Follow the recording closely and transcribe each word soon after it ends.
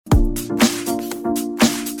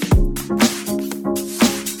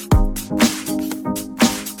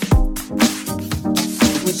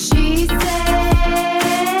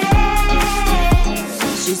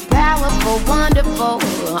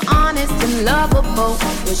wonderful, honest and lovable.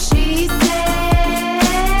 What she said,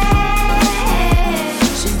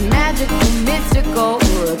 she's magical, mystical,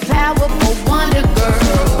 powerful wonder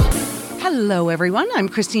girl. Hello, everyone. I'm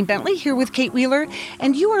Christine Bentley here with Kate Wheeler,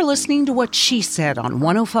 and you are listening to What She Said on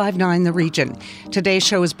 105.9 The Region. Today's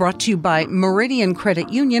show is brought to you by Meridian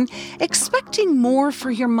Credit Union. Expecting more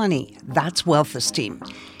for your money. That's wealth esteem.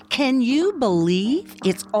 Can you believe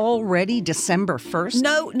it's already December 1st?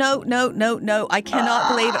 No. I cannot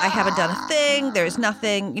believe it. I haven't done a thing. There's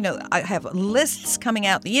nothing. You know, I have lists coming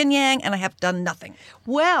out the yin-yang, and I have done nothing.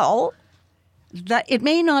 Well, that it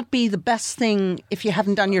may not be the best thing if you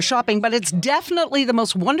haven't done your shopping, but it's definitely the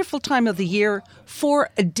most wonderful time of the year for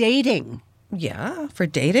dating. Yeah, for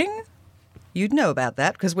dating? You'd know about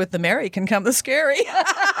that, because with the merry can come the scary.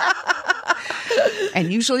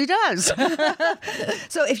 And usually does.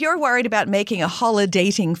 So if you're worried about making a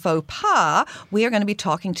holidating faux pas, we are going to be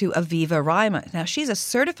talking to Aviva Reimer. Now, she's a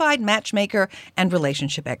certified matchmaker and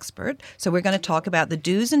relationship expert. So we're going to talk about the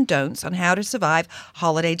do's and don'ts on how to survive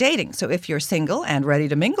holiday dating. So if you're single and ready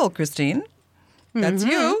to mingle, Christine, that's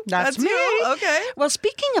you. That's me. You. Okay. Well,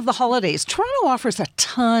 speaking of the holidays, Toronto offers a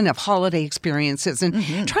ton of holiday experiences, and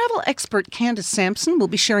travel expert Candace Sampson will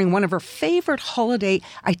be sharing one of her favorite holiday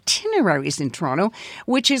itineraries in Toronto,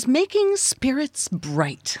 which is making spirits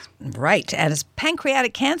bright. Right. And as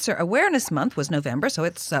Pancreatic Cancer Awareness Month was November, so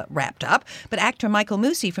it's wrapped up. But actor Michael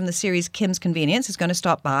Moosey from the series Kim's Convenience is going to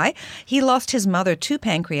stop by. He lost his mother to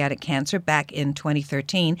pancreatic cancer back in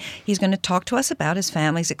 2013. He's going to talk to us about his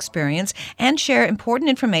family's experience and share important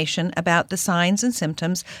information about the signs and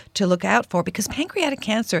symptoms to look out for, because pancreatic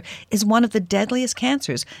cancer is one of the deadliest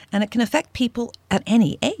cancers and it can affect people at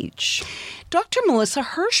any age. Dr. Melissa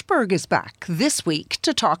Hershberg is back this week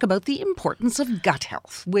to talk about the importance of gut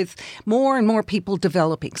health, with more and more people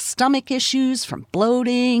developing stomach issues from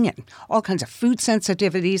bloating and all kinds of food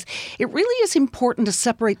sensitivities. It really is important to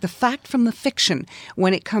separate the fact from the fiction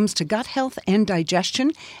when it comes to gut health and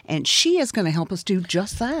digestion, and she is going to help us do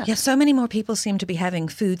just that. Yeah, so many more people seem to be having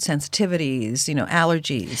food sensitivities,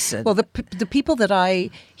 allergies. Well, the people that I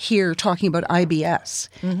hear talking about IBS,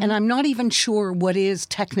 and I'm not even sure what is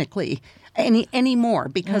technically anymore,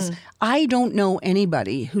 because I don't know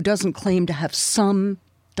anybody who doesn't claim to have some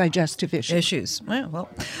digestive issues. Well,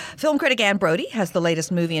 film critic Anne Brodie has the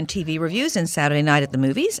latest movie and TV reviews in Saturday Night at the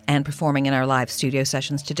Movies, and performing in our live studio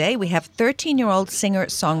sessions today, we have 13-year-old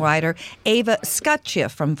singer-songwriter Ava Scaccia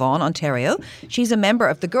from Vaughan, Ontario. She's a member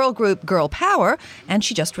of the girl group Girl Power, and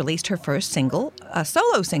she just released her first single, a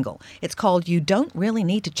solo single. It's called You Don't Really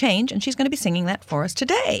Need to Change, and she's going to be singing that for us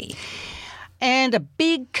today. And a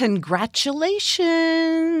big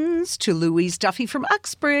congratulations to Louise Duffy from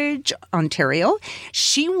Uxbridge, Ontario.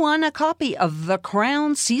 She won a copy of The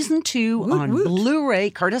Crown Season 2 on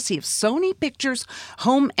Blu-ray, courtesy of Sony Pictures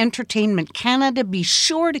Home Entertainment Canada. Be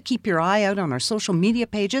sure to keep your eye out on our social media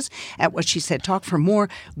pages at What She Said Talk for more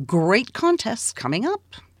great contests coming up.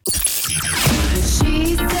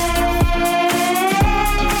 She said.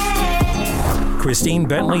 Christine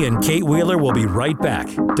Bentley and Kate Wheeler will be right back.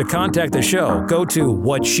 To contact the show, go to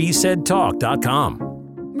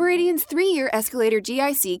whatshesaidtalk.com. Meridian's 3-year escalator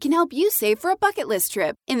GIC can help you save for a bucket list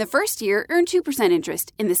trip. In the first year, earn 2%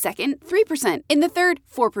 interest. In the second, 3%. In the third,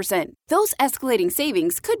 4%. Those escalating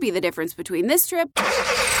savings could be the difference between this trip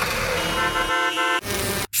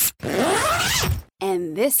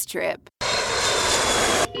and this trip.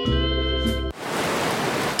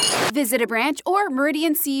 Visit a branch or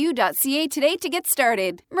meridiancu.ca today to get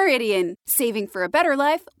started. Meridian, saving for a better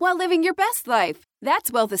life while living your best life. That's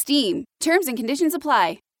wealth esteem. Terms and conditions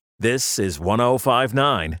apply. This is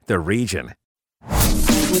 105.9 The Region.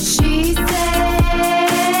 What she said,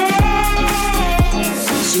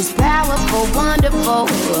 she's powerful, wonderful,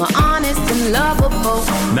 honest and lovable.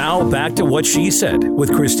 Now back to What She Said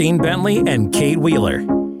with Christine Bentley and Kate Wheeler.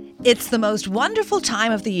 It's the most wonderful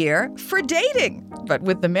time of the year for dating. But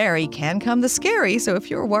with the merry can come the scary. So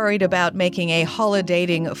if you're worried about making a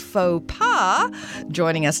holidating faux pas,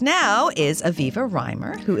 joining us now is Aviva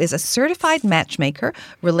Reimer, who is a certified matchmaker,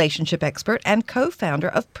 relationship expert, and co-founder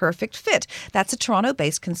of Perfect Fit. That's a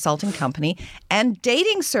Toronto-based consulting company and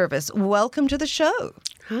dating service. Welcome to the show.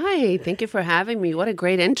 Hi, thank you for having me. What a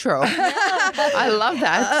great intro. I love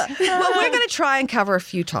that. Well, we're going to try and cover a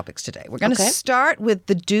few topics today. We're going to start with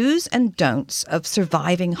the do's and don'ts of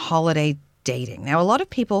surviving holiday dating. Now, a lot of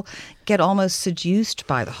people get almost seduced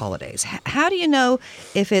by the holidays. How do you know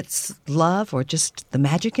if it's love or just the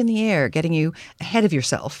magic in the air getting you ahead of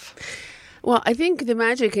yourself? Well, I think the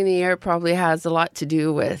magic in the air probably has a lot to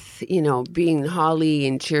do with, being holly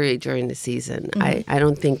and cheery during the season. I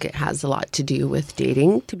don't think it has a lot to do with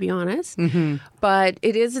dating, to be honest. But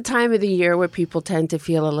it is a time of the year where people tend to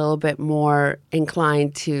feel a little bit more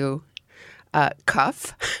inclined to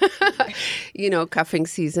cuff, cuffing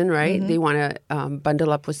season, right? They want to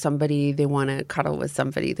bundle up with somebody. They want to cuddle with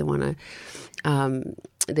somebody. They want to,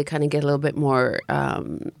 they kind of get a little bit more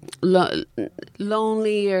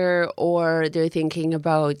lonelier, or they're thinking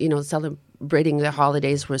about, celebrating the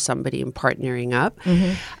holidays with somebody and partnering up.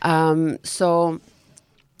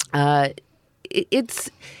 It's.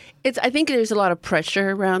 I think there's a lot of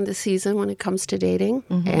pressure around the season when it comes to dating,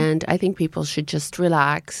 and I think people should just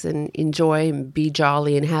relax and enjoy and be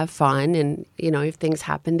jolly and have fun. And if things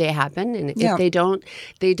happen, they happen, and if they don't,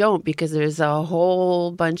 they don't, because there's a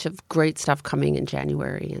whole bunch of great stuff coming in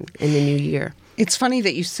January and in the new year. It's funny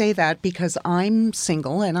that you say that, because I'm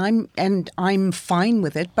single and I'm fine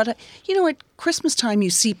with it. But at Christmas time, you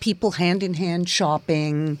see people hand in hand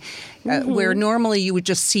shopping, where normally you would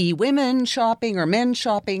just see women shopping or men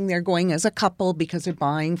shopping. They're going as a couple because they're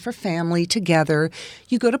buying for family together.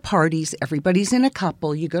 You go to parties, everybody's in a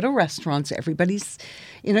couple. You go to restaurants, everybody's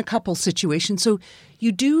in a couple situation. So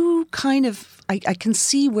you do kind of, I can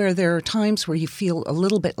see where there are times where you feel a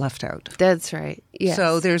little bit left out. That's right. Yes.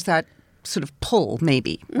 So there's that sort of pull,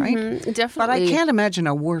 maybe, right? Definitely. But I can't imagine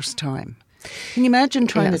a worse time. Can you imagine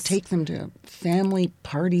trying to take them to family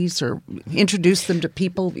parties or introduce them to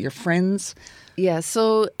people, your friends? Yeah,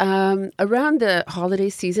 so around the holiday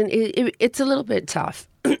season, it's a little bit tough.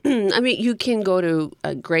 I mean, you can go to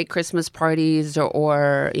great Christmas parties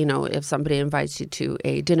or, if somebody invites you to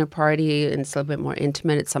a dinner party and it's a little bit more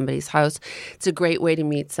intimate at somebody's house, it's a great way to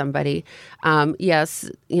meet somebody. Yes,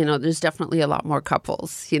 there's definitely a lot more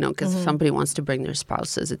couples, because if somebody wants to bring their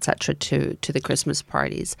spouses, et cetera, to the Christmas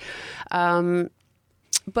parties.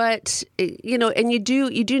 But, and you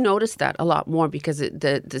do notice that a lot more because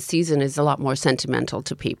the season is a lot more sentimental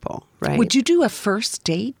to people, right? Would you do a first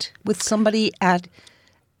date with somebody at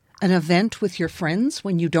an event with your friends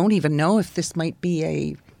when you don't even know if this might be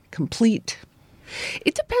a complete...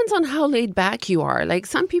 It depends on how laid back you are. Like,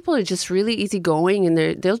 some people are just really easygoing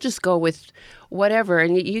and they'll just go with whatever,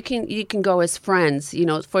 and you can go as friends.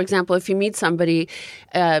 For example, if you meet somebody,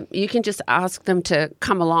 you can just ask them to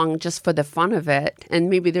come along just for the fun of it, and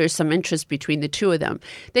maybe there's some interest between the two of them.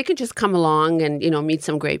 They can just come along and meet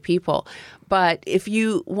some great people. But if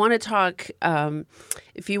you want to talk,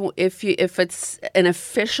 if it's an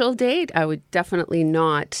official date, I would definitely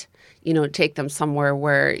not take them somewhere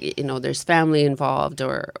where, there's family involved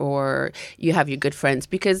or you have your good friends,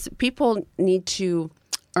 because people need to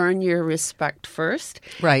earn your respect first,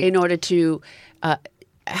 right? In order to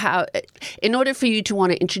in order for you to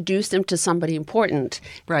want to introduce them to somebody important,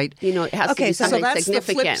 right? It has to be something so that's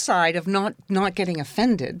significant. The flip side of not getting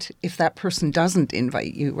offended if that person doesn't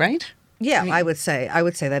invite you, right? Yeah, I would say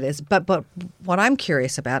that is. But what I'm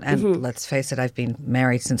curious about, and let's face it, I've been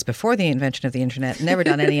married since before the invention of the internet, never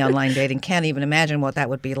done any online dating, can't even imagine what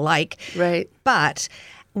that would be like. Right. But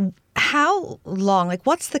how long,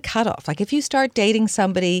 what's the cutoff? If you start dating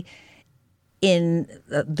somebody in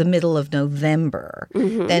the middle of November,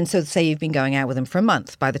 then so say you've been going out with them for a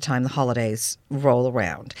month by the time the holidays roll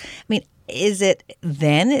around. I mean, is it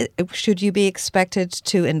then, should you be expected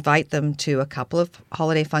to invite them to a couple of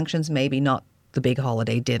holiday functions, maybe not the big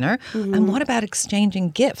holiday dinner? And what about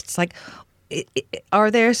exchanging gifts?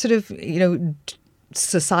 Are there sort of,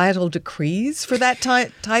 societal decrees for that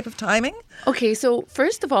type of timing? Okay, so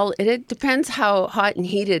first of all, it depends how hot and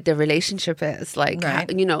heated the relationship is. Right.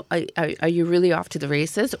 Are you really off to the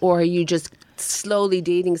races, or are you just slowly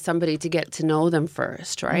dating somebody to get to know them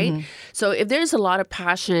first, right? So if there's a lot of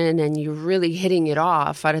passion and you're really hitting it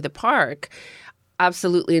off out of the park,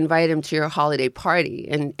 absolutely invite them to your holiday party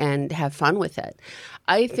and have fun with it.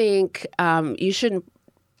 I think you shouldn't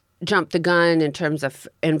jump the gun in terms of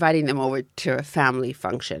inviting them over to a family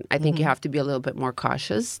function. I think you have to be a little bit more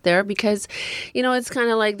cautious there because, it's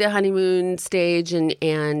kind of like the honeymoon stage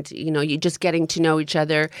and you're just getting to know each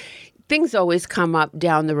other. Things always come up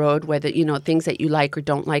down the road, whether, things that you like or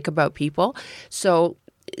don't like about people. So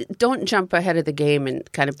don't jump ahead of the game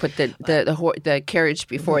and kind of put the carriage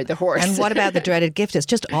before the horse. And what about the dreaded gift? It's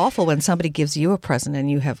just awful when somebody gives you a present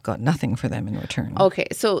and you have got nothing for them in return. Okay,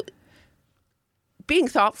 so being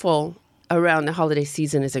thoughtful around the holiday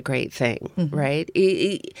season is a great thing, right?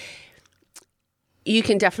 You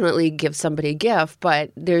can definitely give somebody a gift,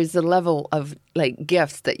 but there's a level of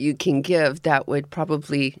gifts that you can give that would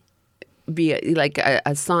probably be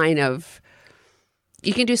a sign of,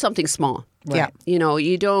 you can do something small. Yeah. You know,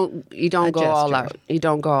 you don't go all gesture. out. You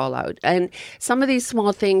don't go all out. And some of these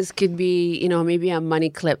small things could be, you know, maybe a money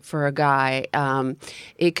clip for a guy.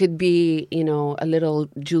 It could be, you know, a little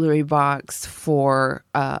jewelry box for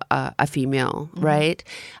a female, right?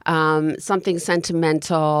 Something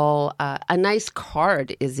sentimental. A nice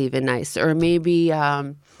card is even nice, or maybe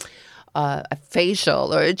a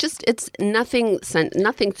facial, or it's nothing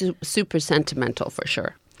super sentimental for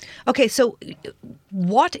sure. Okay, so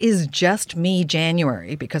what is Just Me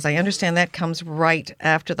January? Because I understand that comes right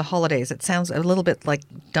after the holidays. It sounds a little bit like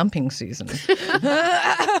dumping season.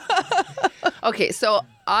 Okay, so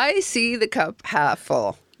I see the cup half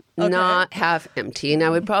full, not half empty. And I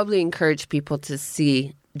would probably encourage people to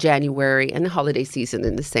see January and the holiday season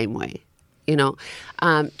in the same way. You know,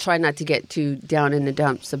 try not to get too down in the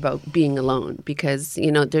dumps about being alone, because,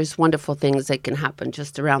 you know, there's wonderful things that can happen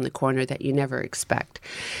just around the corner that you never expect.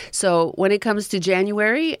 So when it comes to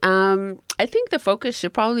January, I think the focus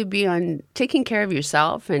should probably be on taking care of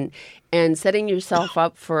yourself and setting yourself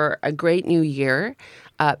up for a great new year,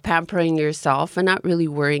 pampering yourself and not really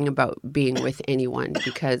worrying about being with anyone,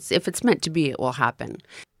 because if it's meant to be, it will happen.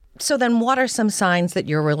 So then what are some signs that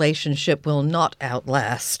your relationship will not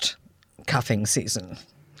outlast cuffing season?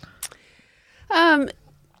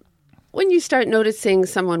 When you start noticing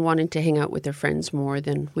someone wanting to hang out with their friends more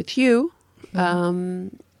than with you,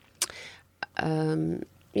 you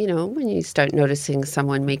know, when you start noticing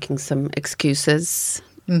someone making some excuses,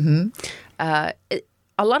 a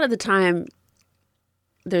lot of the time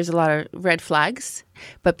there's a lot of red flags,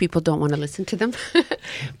 but people don't want to listen to them.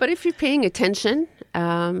 But if you're paying attention,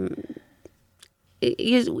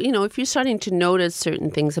 you know, if you're starting to notice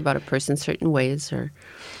certain things about a person, certain ways, or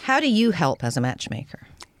How do you help as a matchmaker?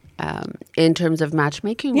 in terms of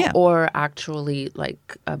matchmaking, Yeah. or actually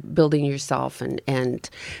like building yourself and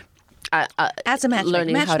As a matchmaker,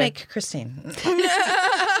 learning how to. matchmake Christine.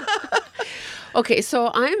 Okay,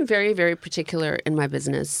 so I'm very, very particular in my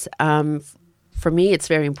business. For me, it's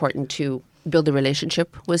very important to build a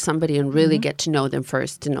relationship with somebody and really get to know them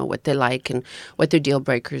first, to know what they like and what their deal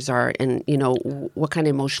breakers are, and, you know, what kind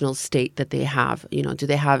of emotional state that they have. You know, do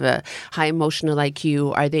they have a high emotional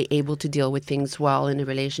IQ? Are they able to deal with things well in a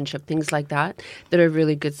relationship? Things like that are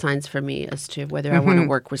really good signs for me as to whether I want to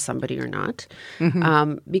work with somebody or not.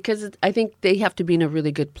 Because I think they have to be in a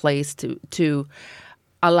really good place to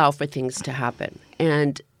allow for things to happen.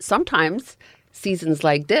 And sometimes seasons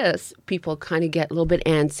like this, people kind of get a little bit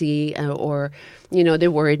antsy, or, you know, they're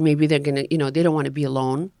worried maybe they're going to, you know, they don't want to be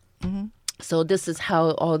alone. So this is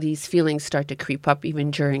how all these feelings start to creep up even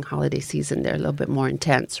during holiday season. They're a little bit more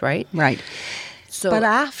intense, right? Right. So, But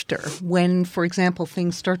after, when, for example,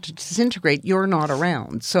 things start to disintegrate, you're not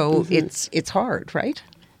around. So it's hard, right?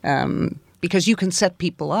 Because you can set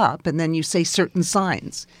people up and then you say certain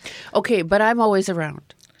signs. okay, but I'm always around.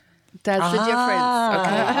 That's the difference.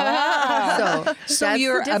 Okay. So that's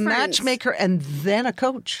you're the a difference. matchmaker and then a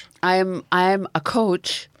coach. I'm a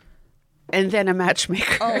coach and then a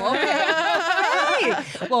matchmaker.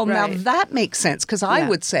 Well, now Right. that makes sense, because I Yeah.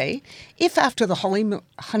 would say if after the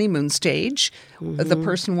honeymoon stage, the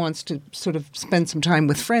person wants to sort of spend some time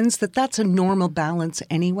with friends, that's a normal balance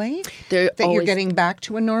anyway. They're That you're always- getting back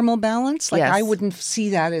to a normal balance. Like Yes. I wouldn't see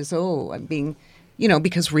that as, I'm being, you know,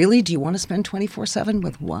 because really, do you want to spend 24/7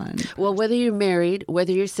 with one? Well, whether you're married,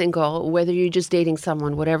 whether you're single, whether you're just dating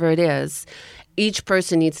someone, whatever it is, each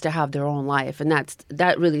person needs to have their own life, and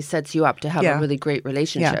that really sets you up to have Yeah. a really great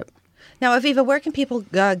relationship. Now, Aviva, where can people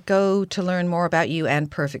go to learn more about you and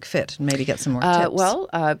Perfect Fit and maybe get some more tips?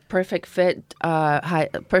 Perfect Fit,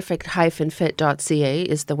 perfect-fit.ca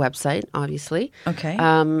is the website, obviously. Okay.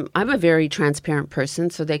 I'm a very transparent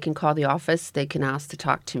person, so they can call the office. They can ask to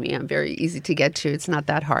talk to me. I'm very easy to get to. It's not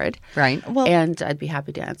that hard. Right. Well- and I'd be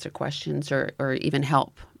happy to answer questions or even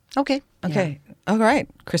help. Okay. Okay. All right.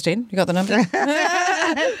 Christine, you got the number?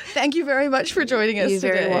 Thank you very much for joining us You're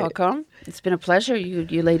today. very welcome. It's been a pleasure.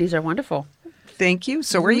 You ladies are wonderful. Thank you.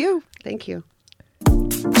 So are you. Thank you.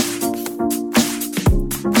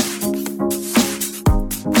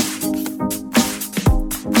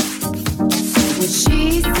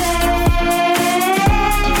 She said.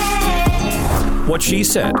 What She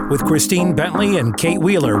Said with Christine Bentley and Kate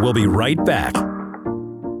Wheeler will be right back.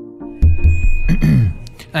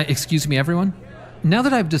 Excuse me, everyone. Now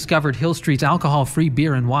that I've discovered Hill Street's alcohol-free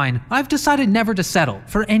beer and wine, I've decided never to settle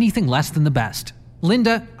for anything less than the best.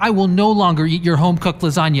 Linda, I will no longer eat your home-cooked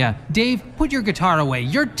lasagna. Dave, put your guitar away.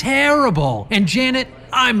 You're terrible. And Janet,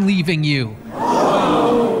 I'm leaving you.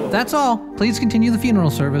 That's all. Please continue the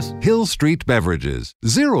funeral service. Hill Street Beverages.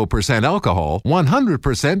 0% alcohol,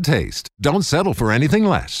 100% taste. Don't settle for anything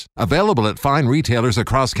less. Available at fine retailers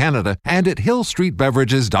across Canada and at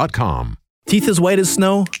hillstreetbeverages.com. Teeth as white as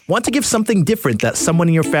snow? Want to give something different that someone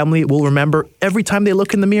in your family will remember every time they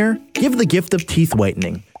look in the mirror? Give the gift of teeth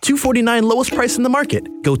whitening. $2.49 lowest price in the market.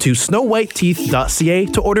 Go to snowwhiteteeth.ca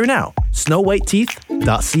to order now.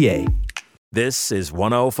 snowwhiteteeth.ca. This is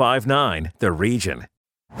 105.9 The Region.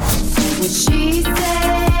 She said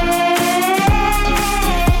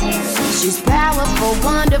she's powerful,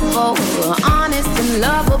 wonderful, honest and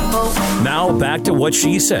lovable. Now back to What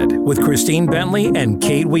She Said with Christine Bentley and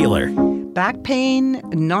Kate Wheeler. Back pain,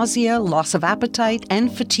 nausea, loss of appetite,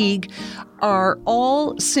 and fatigue are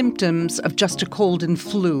all symptoms of just a cold and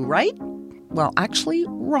flu, right? Well, actually,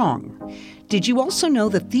 wrong. Did you also know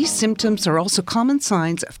that these symptoms are also common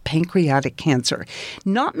signs of pancreatic cancer?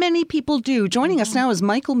 Not many people do. Joining us now is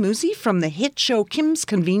Michael Moosey from the hit show Kim's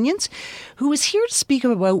Convenience, who is here to speak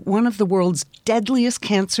about one of the world's deadliest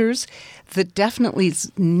cancers that definitely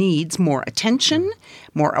needs more attention,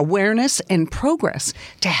 more awareness, and progress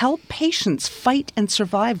to help patients fight and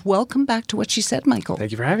survive. Welcome back to What She Said, Michael.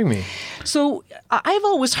 Thank you for having me. So I've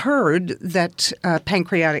always heard that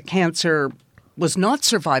pancreatic cancer was not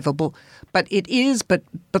survivable, but it is, but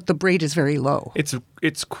the rate is very low.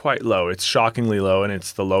 It's quite low. It's shockingly low, and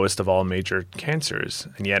it's the lowest of all major cancers,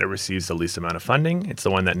 and yet it receives the least amount of funding. It's the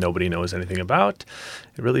one that nobody knows anything about.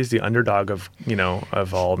 It really is the underdog of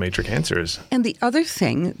all major cancers. And the other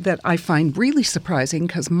thing that I find really surprising,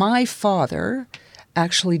 because my father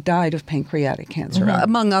actually died of pancreatic cancer,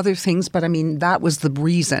 among other things, but I mean, that was the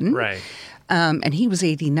reason. Right. And he was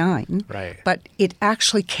 89. Right. But it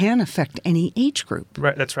actually can affect any age group.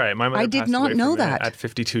 Right. That's right. My mother I did passed not away know from it that. At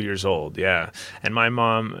 52 years old. Yeah. And my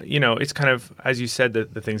mom, it's kind of, as you said, the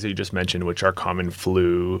things that you just mentioned, which are common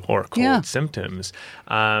flu or cold symptoms.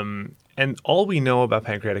 And all we know about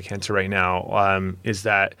pancreatic cancer right now is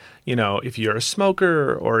that, if you're a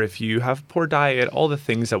smoker or if you have poor diet, all the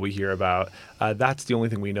things that we hear about, that's the only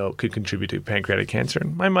thing we know could contribute to pancreatic cancer.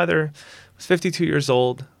 And my mother was 52 years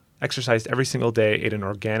old, exercised every single day, ate an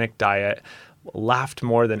organic diet, laughed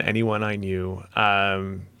more than anyone I knew,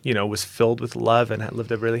 was filled with love and had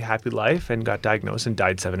lived a really happy life, and got diagnosed and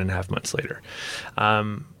died 7.5 months later.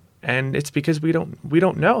 And it's because we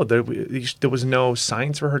don't know. There was no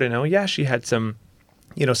signs for her to know. Yeah, she had some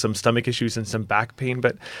stomach issues and some back pain,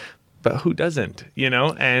 but who doesn't,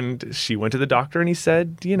 And she went to the doctor and he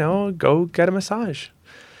said, go get a massage.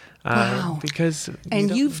 Wow. Because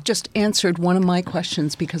you've just answered one of my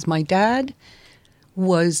questions, because my dad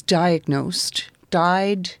was diagnosed,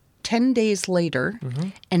 died 10 days later,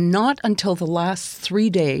 and not until the last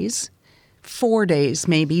 3 days, 4 days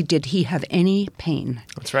maybe, did he have any pain.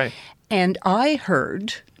 That's right. And I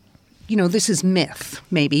heard, this is myth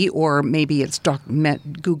maybe, or maybe it's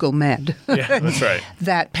Google Med. Yeah, that's right.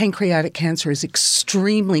 That pancreatic cancer is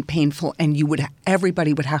extremely painful, and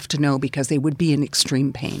everybody would have to know, because they would be in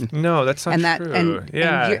extreme pain. No, that's not true.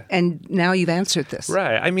 And now you've answered this.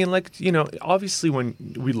 Right. I mean, obviously when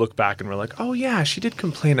we look back and we're like, oh yeah, she did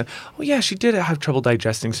complain. Oh yeah, she did have trouble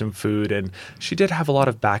digesting some food, and she did have a lot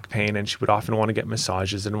of back pain, and she would often want to get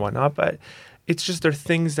massages and whatnot. But it's just, they're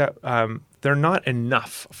things that they're not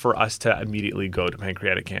enough for us to immediately go to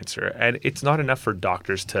pancreatic cancer. And it's not enough for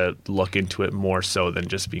doctors to look into it more so than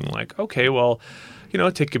just being like, okay, well,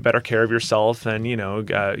 take better care of yourself and,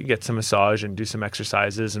 get some massage and do some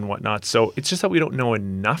exercises and whatnot. So it's just that we don't know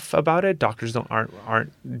enough about it. Doctors don't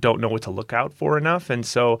know what to look out for enough. And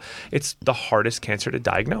so it's the hardest cancer to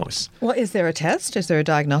diagnose. Well, is there a test? Is there a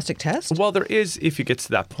diagnostic test? Well, there is, if you get to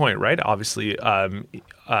that point, right? Obviously,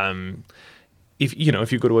 if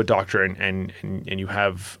you go to a doctor and you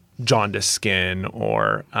have jaundice skin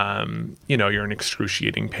or you're in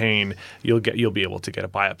excruciating pain, you'll be able to get a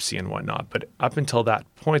biopsy and whatnot. But up until that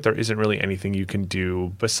point, there isn't really anything you can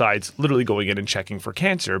do besides literally going in and checking for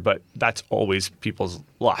cancer. But that's always people's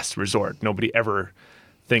last resort. Nobody ever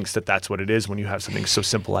thinks that that's what it is when you have something so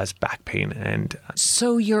simple as back pain. And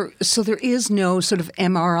so there is no sort of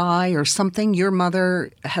MRI or something. Your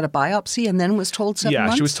mother had a biopsy and then was told 7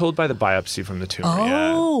 months? Yeah, she was told by the biopsy from the tumor.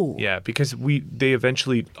 Oh. Yeah, because they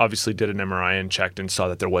eventually obviously did an MRI and checked and saw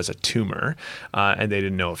that there was a tumor, and they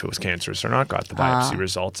didn't know if it was cancerous or not. Got the biopsy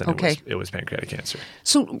results, and it was pancreatic cancer.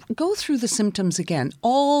 So go through the symptoms again.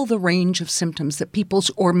 All the range of symptoms that people,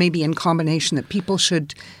 or maybe in combination, that people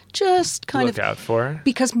should just kind look out for.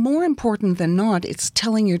 Because more important than not, it's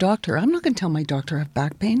telling your doctor. I'm not going to tell my doctor I have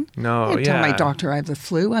back pain. No, I'm going to tell my doctor I have the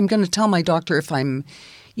flu. I'm going to tell my doctor if I'm,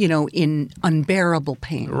 in unbearable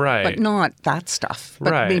pain. Right. But not that stuff.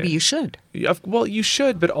 But Right. maybe you should. Well, you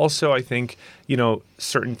should, but also I think,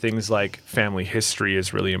 certain things like family history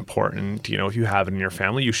is really important. If you have it in your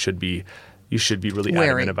family, you should be really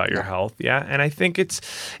adamant about your health. Yeah. And I think it's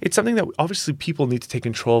something that obviously people need to take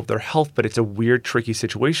control of their health, but it's a weird, tricky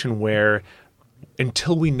situation where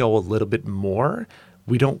until we know a little bit more,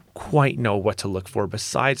 we don't quite know what to look for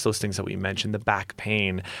besides those things that we mentioned, the back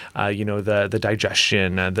pain, the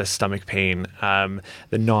digestion, the stomach pain,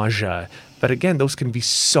 the nausea. But again, those can be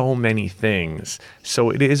so many things. So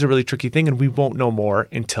it is a really tricky thing, and we won't know more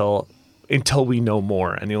until we know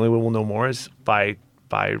more. And the only way we'll know more is by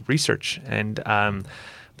research and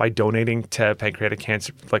by donating to pancreatic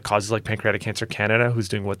cancer, like causes like Pancreatic Cancer Canada, who's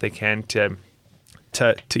doing what they can to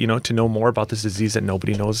know more about this disease that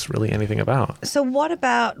nobody knows really anything about. So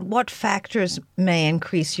what factors may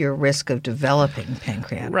increase your risk of developing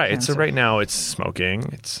pancreatic cancer? So right now it's smoking,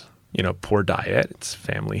 it's poor diet, it's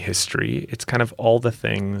family history, it's kind of all the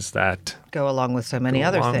things that go along with so many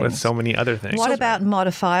other things. What about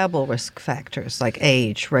modifiable risk factors like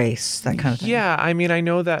age, race, that kind of thing? Yeah, I mean, I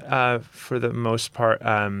know that for the most part,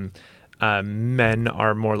 men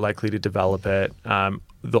are more likely to develop it.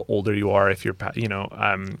 The older you are, if you're,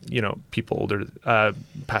 people older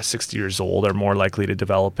past 60 years old are more likely to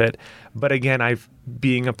develop it. But again,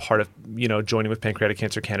 being a part of, joining with Pancreatic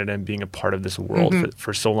Cancer Canada and being a part of this world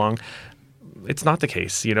for so long, it's not the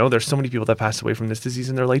case. There's so many people that pass away from this disease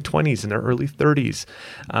in their late 20s and their early 30s.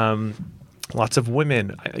 Lots of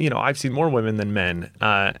women, I've seen more women than men,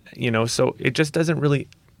 so it just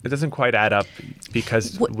it doesn't quite add up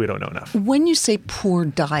because we don't know enough. When you say poor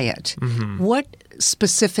diet, what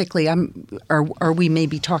specifically are we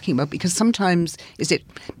maybe talking about? Because sometimes is it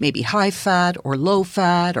maybe high fat or low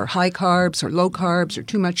fat or high carbs or low carbs or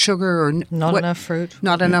too much sugar or not enough fruit?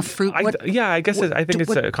 Not enough fruit. I think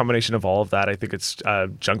it's a combination of all of that. I think it's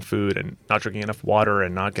junk food and not drinking enough water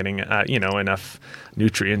and not getting enough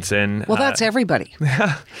nutrients in. Well, that's everybody.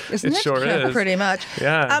 Isn't it? It sure is. Pretty much.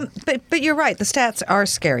 Yeah. But you're right. The stats are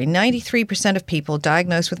scary. 93% of people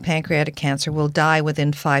diagnosed with pancreatic cancer will die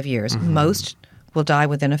within 5 years. Most will die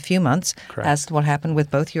within a few months, as what happened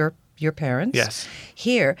with both your parents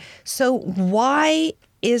here. So why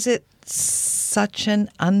is it such an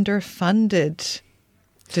underfunded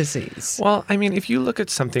disease? Well, I mean, if you look at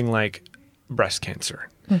something like breast cancer,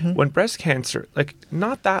 when breast cancer,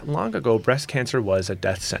 not that long ago, breast cancer was a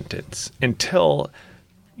death sentence until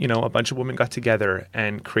a bunch of women got together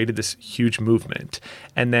and created this huge movement.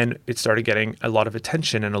 And then it started getting a lot of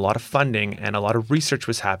attention and a lot of funding and a lot of research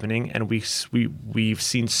was happening. And we've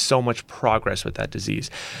seen so much progress with that disease.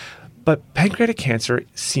 But pancreatic cancer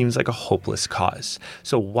seems like a hopeless cause.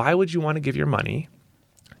 So why would you want to give your money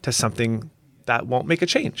to something that won't make a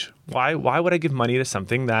change? Why would I give money to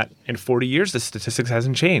something that in 40 years the statistics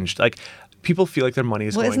hasn't changed? People feel like their money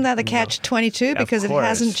is going... Well, isn't that the catch-22? Because it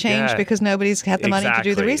hasn't changed because nobody's had the money to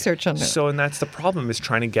do the research on it. So, and that's the problem, is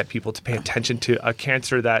trying to get people to pay attention to a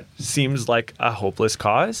cancer that seems like a hopeless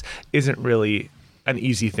cause isn't really an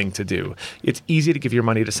easy thing to do. It's easy to give your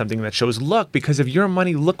money to something that shows, look, because of your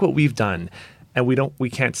money, look what we've done. And we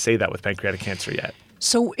can't say that with pancreatic cancer yet.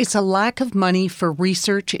 So it's a lack of money for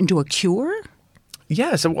research into a cure?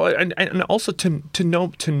 Yeah. So, and also to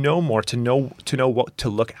know more, to know what to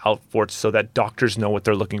look out for, so that doctors know what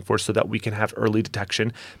they're looking for, so that we can have early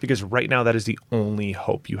detection. Because right now, that is the only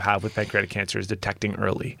hope you have with pancreatic cancer, is detecting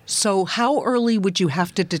early. So, how early would you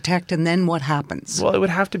have to detect, and then what happens? Well, it would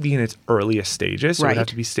have to be in its earliest stages. So it would have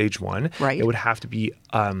to be stage 1. Right. It would have to be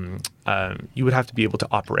you would have to be able to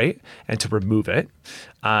operate and to remove it.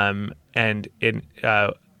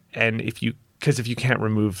 Because if you can't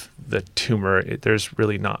remove the tumor, there's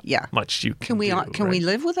really not much you can do. Can we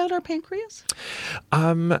live without our pancreas?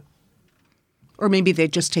 Or maybe they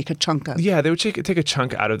just take a chunk out. Yeah, they would take a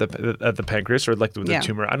chunk out of the pancreas, or like the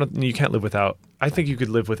tumor. You can't live without. I think you could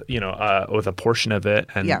live with with a portion of it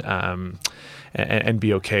and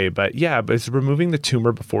be okay. But it's removing the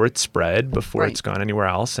tumor before it's spread, before it's gone anywhere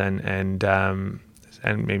else, and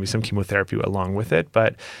maybe some chemotherapy along with it.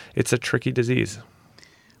 But it's a tricky disease.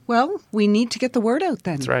 Well, we need to get the word out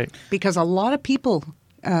then. That's right. Because a lot of people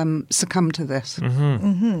succumb to this.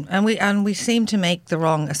 And we seem to make the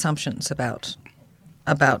wrong assumptions about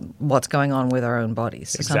what's going on with our own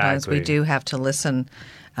bodies. Exactly. Sometimes we do have to listen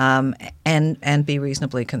and be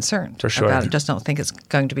reasonably concerned For sure. about it. Just don't think it's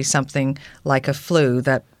going to be something like a flu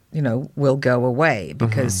that will go away,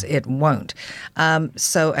 because it won't. And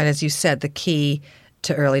as you said, the key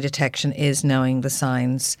to early detection is knowing the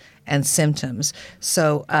signs and symptoms.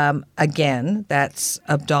 So again, that's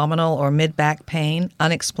abdominal or mid-back pain,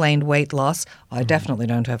 unexplained weight loss. I definitely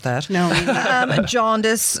don't have that. No.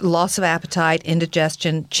 Jaundice, loss of appetite,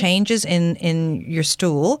 indigestion, changes in your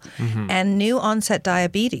stool, and new onset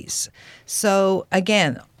diabetes. So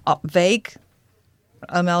again, vague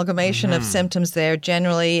amalgamation of symptoms there,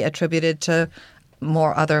 generally attributed to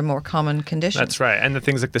more common conditions. That's right. And the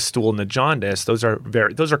things like the stool and the jaundice, those are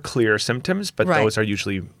clear symptoms, but those are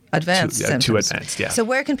usually advanced symptoms. Too advanced, yeah. So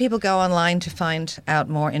where can people go online to find out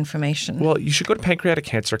more information? Well, you should go to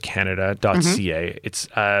pancreaticcancercanada.ca. It's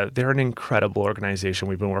they're an incredible organization.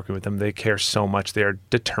 We've been working with them. They care so much. They're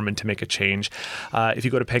determined to make a change. If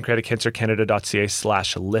you go to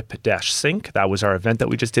pancreaticcancercanada.ca/lip-sync, that was our event that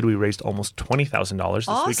we just did. We raised almost $20,000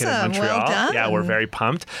 this weekend in Montreal. Well done. Yeah, we're very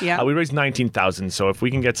pumped. Yeah. We raised $19,000. So if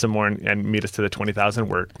we can get some more and meet us to the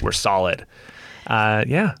 $20,000, we're solid.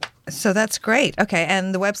 Yeah. So that's great. Okay,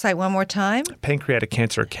 and the website one more time?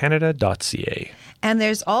 pancreaticcancercanada.ca. And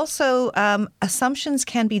there's also Assumptions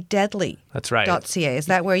Can Be Deadly. That's right. .ca. Is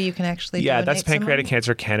that where you can actually Yeah, donate that's some Pancreatic money?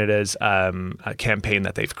 Cancer Canada's campaign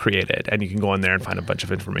that they've created. And you can go on there and find a bunch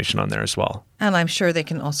of information on there as well. And I'm sure they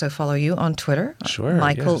can also follow you on Twitter. Sure,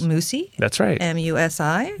 Michael yes. Musi. That's right.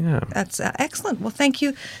 M-U-S-I. Yeah. That's excellent. Well, thank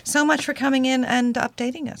you so much for coming in and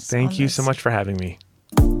updating us. Thank on you this. so much for having me.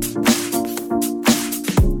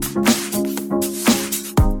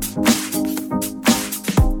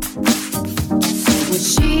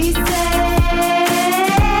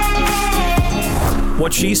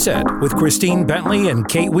 What She Said with Christine Bentley and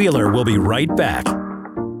Kate Wheeler will be right back.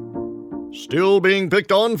 Still being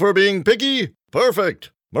picked on for being picky? Perfect!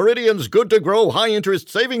 Meridian's Good to Grow high-interest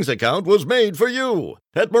savings account was made for you.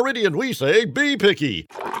 At Meridian, we say be picky.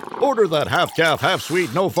 Order that half-calf,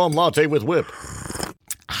 half-sweet, no-foam latte with whip.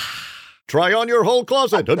 Try on your whole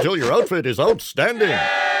closet until your outfit is outstanding.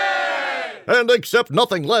 And accept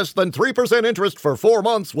nothing less than 3% interest for 4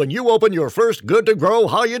 months when you open your first Good to Grow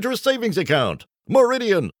high-interest savings account.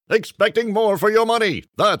 Meridian, expecting more for your money.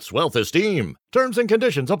 That's wealth esteem. Terms and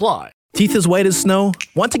conditions apply. Teeth as white as snow?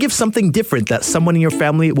 Want to give something different that someone in your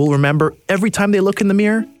family will remember every time they look in the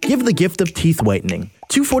mirror? Give the gift of teeth whitening.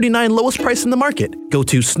 $2.49 lowest price in the market. Go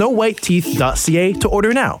to snowwhiteteeth.ca to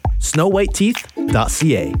order now.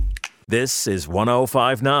 snowwhiteteeth.ca. This is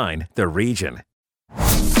 105.9 The Region.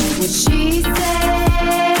 She said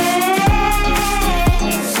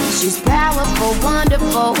she's powerful,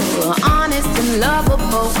 wonderful, honest and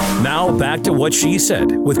lovable. Now back to What She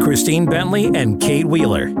Said with Christine Bentley and Kate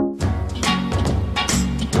Wheeler.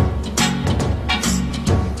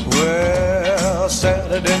 Well,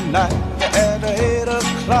 Saturday night at 8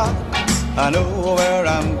 o'clock, I know where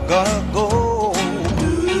I'm gonna go.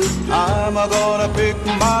 I'm gonna pick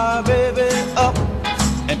my baby up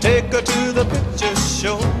and take her to the picture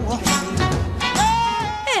show.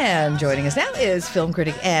 And joining us now is film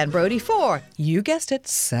critic Anne Brodie for, you guessed it,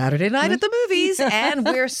 Saturday Night at the Movies. And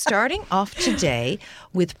we're starting off today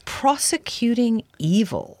with Prosecuting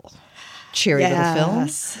Evil. Cheery little film.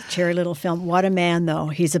 Cheery little film. What a man, though.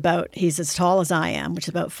 He's as tall as I am, which is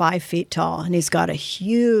about 5 feet tall, and he's got a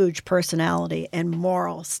huge personality and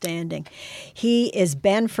moral standing. He is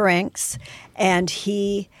Ben Franks, and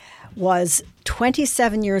he was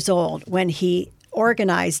 27 years old when he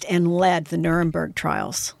organized and led the Nuremberg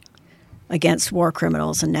trials against war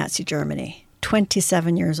criminals in Nazi Germany.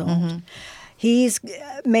 27 years old. Mm-hmm. He's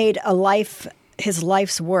made his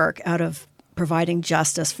life's work out of providing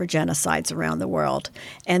justice for genocides around the world.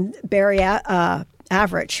 And Barry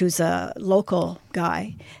Avrich, who's a local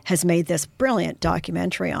guy, has made this brilliant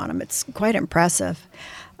documentary on him. It's quite impressive.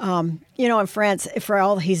 In France,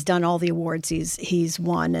 he's done all the awards he's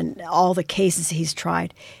won and all the cases he's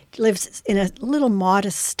tried. He lives in a little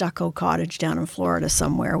modest stucco cottage down in Florida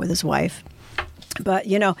somewhere with his wife. But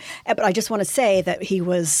I just want to say that he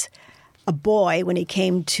was a boy when he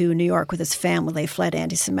came to New York with his family. They fled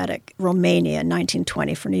anti-Semitic Romania in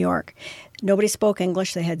 1920 for New York. Nobody spoke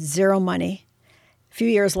English. They had zero money. A few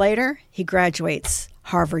years later, he graduates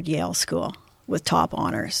Harvard Yale School with top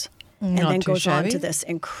honors. And then goes on to this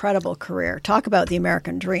incredible career. Talk about the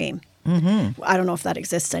American dream. Mm-hmm. I don't know if that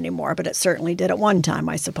exists anymore, but it certainly did at one time,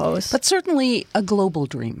 I suppose. But certainly a global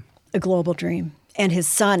dream. A global dream. And his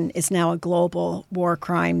son is now a global war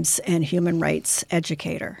crimes and human rights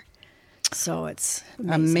educator. So it's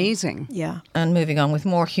amazing. Yeah. And moving on with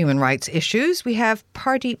more human rights issues, we have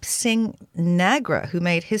Pardeep Singh Nagra, who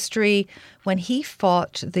made history when he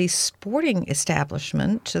fought the sporting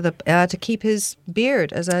establishment to keep his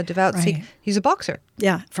beard as a devout Sikh. He's a boxer.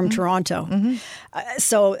 Yeah, from Toronto. Mm-hmm.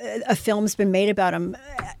 So a film's been made about him.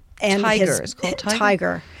 And Tiger. It's called Tiger?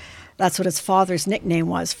 Tiger. That's what his father's nickname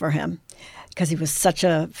was for him, because he was such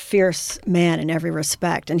a fierce man in every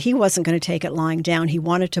respect. And he wasn't going to take it lying down. He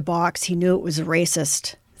wanted to box. He knew it was a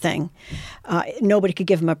racist thing. Nobody could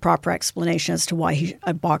give him a proper explanation as to why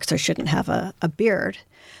a boxer shouldn't have a beard.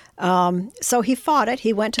 So he fought it.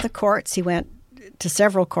 He went to the courts. He went to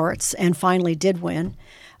several courts and finally did win.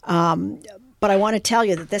 But I want to tell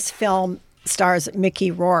you that this film stars Mickey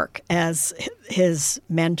Rourke as his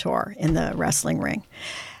mentor in the wrestling ring.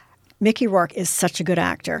 Mickey Rourke is such a good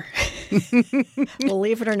actor.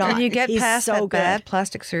 Believe it or not. Can you get he's past so that good. bad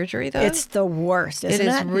plastic surgery, though? It's the worst, isn't it?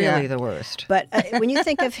 It is really the worst. But when you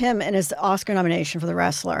think of him and his Oscar nomination for The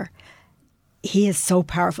Wrestler, he is so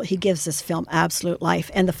powerful. He gives this film absolute life.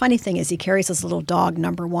 And the funny thing is he carries his little dog,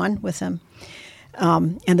 Number One, with him.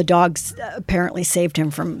 And the dog apparently saved him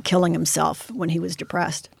from killing himself when he was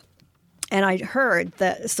depressed. And I heard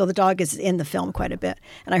that, so the dog is in the film quite a bit,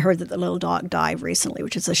 and I heard that the little dog died recently,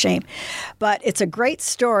 which is a shame. But it's a great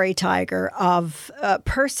story, Tiger, of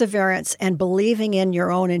perseverance and believing in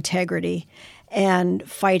your own integrity and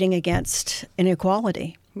fighting against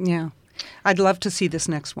inequality. Yeah. I'd love to see this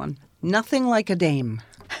next one. Nothing Like a Dame.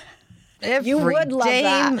 You would love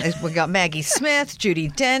that. We got Maggie Smith,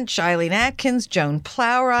 Judi Dench, Eileen Atkins, Joan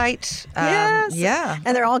Plowright. Yes. Yeah.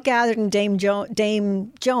 And they're all gathered in Dame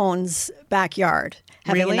Joan's backyard,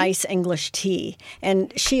 having Really? a nice English tea.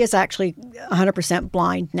 And she is actually 100%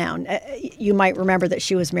 blind now. You might remember that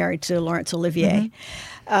she was married to Laurence Olivier.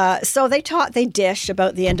 So they dish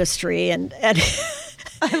about the industry and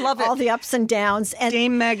I love it. all the ups and downs. And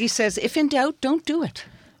Dame Maggie says, if in doubt, don't do it.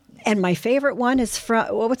 And my favorite one is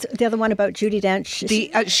from, what's the other one about Judi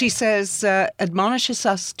Dench? She says, admonishes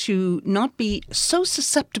us to not be so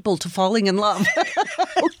susceptible to falling in love.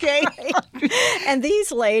 Okay. And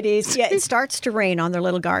these ladies, it starts to rain on their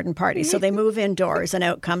little garden party. So they move indoors and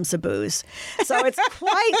out comes the booze. So it's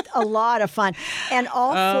quite a lot of fun. And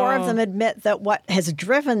all four of them admit that what has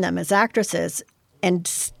driven them as actresses and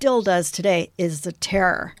still does today is the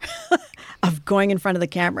terror of going in front of the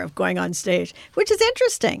camera, of going on stage, which is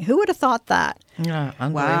interesting. Who would have thought that? Yeah,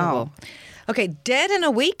 unbelievable. Wow. Okay, Dead in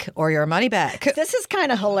a Week or Your Money Back. This is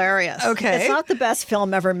kind of hilarious. Okay. It's not the best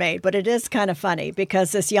film ever made, but it is kind of funny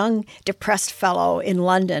because this young, depressed fellow in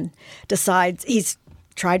London decides he's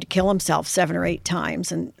tried to kill himself 7 or 8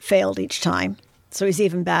 times and failed each time. So he's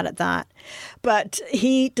even bad at that. But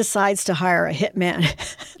he decides to hire a hitman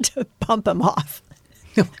to bump him off.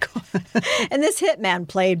 Oh, God. And this hitman,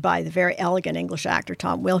 played by the very elegant English actor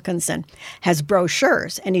Tom Wilkinson, has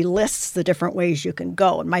brochures and he lists the different ways you can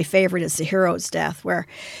go. And my favorite is the hero's death, where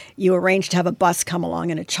you arrange to have a bus come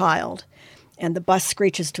along and a child. And the bus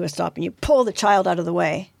screeches to a stop and you pull the child out of the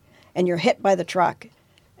way and you're hit by the truck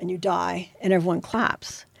and you die and everyone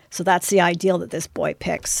claps. So that's the ideal that this boy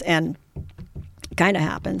picks, and kind of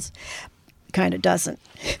happens. Kind of doesn't.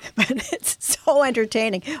 But it's so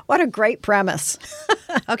entertaining. What a great premise.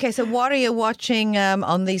 Okay, so what are you watching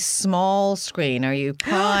on the small screen? Are you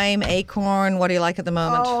Prime, Acorn? What do you like at the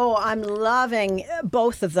moment? Oh, I'm loving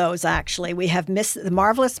both of those, actually. We have The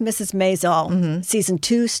Marvelous Mrs. Maisel. Mm-hmm. Season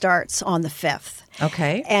 2 starts on the 5th.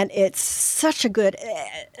 Okay. And it's such a good...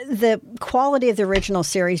 The quality of the original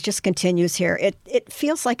series just continues here. It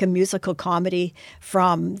feels like a musical comedy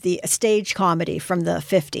a stage comedy from the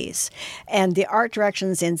 50s. And the art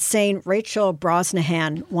direction's insane. Rachel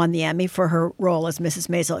Brosnahan won the Emmy for her role as Mrs.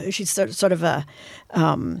 Maisel. She's sort of a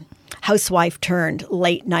housewife turned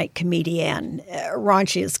late night comedian,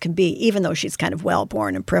 raunchy as can be, even though she's kind of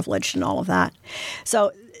well-born and privileged and all of that.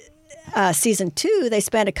 So season 2, they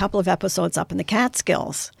spend a couple of episodes up in the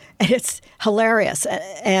Catskills. And it's hilarious.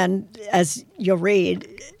 And as you'll read,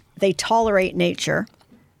 they tolerate nature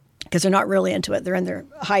because they're not really into it. They're in their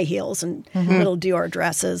high heels and little Dior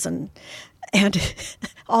dresses and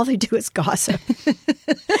all they do is gossip.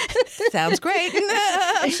 Sounds great.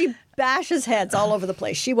 And she bashes heads all over the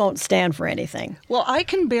place. She won't stand for anything. Well, I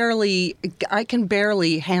can barely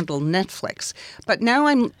handle Netflix, but now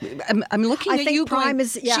I'm looking at you. Prime going,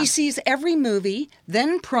 she sees every movie,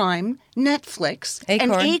 then Prime, Netflix,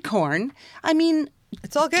 and Acorn. I mean,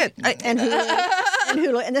 it's all good. And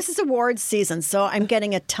Hulu. And this is awards season, so I'm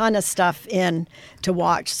getting a ton of stuff in to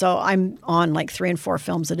watch. So I'm on like 3 and 4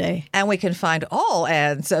 films a day. And we can find all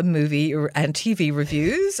Anne's movie and TV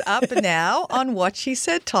reviews up now on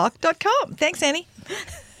whatshesaidtalk.com. Thanks, Annie.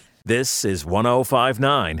 This is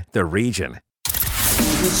 105.9 The Region.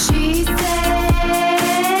 She said.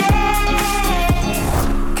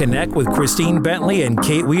 Connect with Christine Bentley and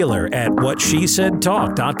Kate Wheeler at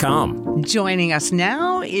whatshesaidtalk.com. Joining us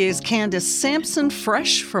now is Candace Sampson,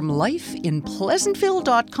 fresh from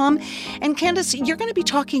lifeinpleasantville.com. And Candace, you're going to be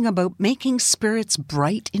talking about making spirits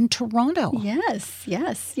bright in Toronto. Yes.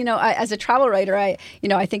 As a travel writer, I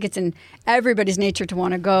think it's in everybody's nature to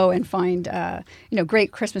want to go and find,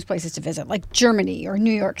 great Christmas places to visit, like Germany or New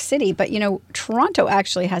York City. But, Toronto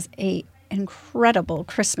actually has a incredible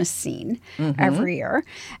Christmas scene every year.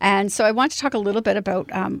 And so I want to talk a little bit about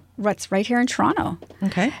what's right here in Toronto.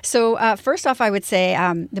 Okay. So first off, I would say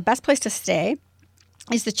the best place to stay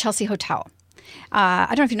is the Chelsea Hotel. I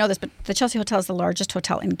don't know if you know this, but the Chelsea Hotel is the largest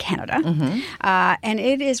hotel in Canada. And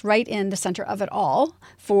it is right in the center of it all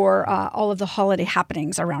for all of the holiday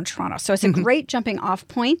happenings around Toronto. So it's a great jumping off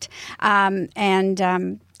point. Actually,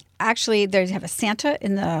 they have a Santa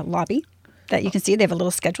in the lobby that you can see. They have a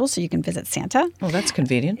little schedule so you can visit Santa. Oh, that's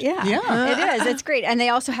convenient. Yeah, it is. It's great. And they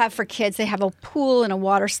also have for kids, they have a pool and a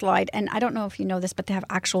water slide. And I don't know if you know this, but they have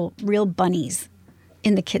actual real bunnies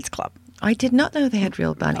in the kids club. I did not know they had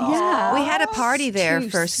real bunnies. Yeah. We had a party there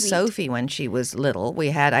for sweet. Sophie when she was little.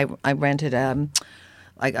 I rented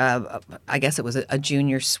I guess it was a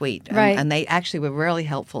junior suite. Right. And they actually were really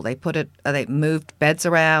helpful. They they moved beds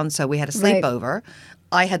around, so we had a sleepover.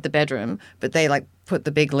 I had the bedroom, but they put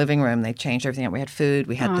the big living room. They changed everything up. We had food.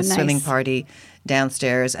 We had the swimming party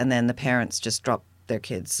downstairs, and then the parents just dropped their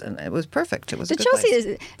kids, and it was perfect. It was the a good Chelsea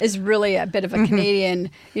place. is really a bit of a Canadian,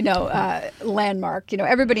 landmark.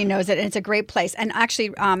 Everybody knows it, and it's a great place. And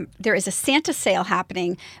actually, there is a Santa sale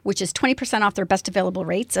happening, which is 20% off their best available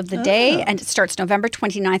rates of the day, and it starts November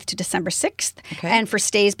 29th to December 6th, and for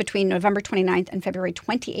stays between November 29th and February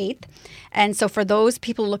 28th. And so for those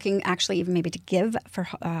people looking actually even maybe to give for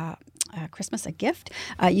Christmas a gift,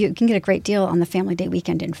 you can get a great deal on the Family Day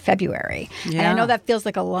weekend in February. Yeah. And I know that feels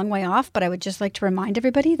like a long way off, but I would just like to remind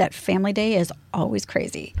everybody that Family Day is always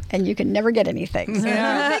crazy and you can never get anything. So if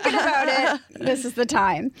you're thinking about it, this is the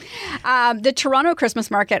time. The Toronto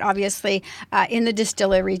Christmas Market, obviously, in the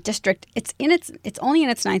Distillery District, it's only in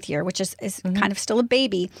its 9th year, which is kind of still a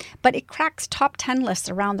baby, but it cracks top 10 lists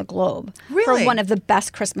around the globe for one of the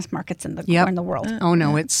best Christmas markets in the world. Oh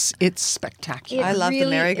no, it's spectacular. I love the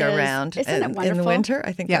merry-go-round. Isn't it wonderful? In the winter?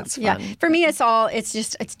 I think that's fun. Yeah. For me, it's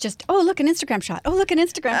just, oh, look, an Instagram shot. Oh, look, an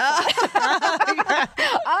Instagram shot.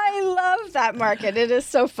 I love that market. It is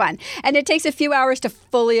so fun. And it takes a few hours to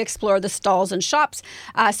fully explore the stalls and shops.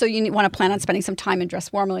 So you want to plan on spending some time and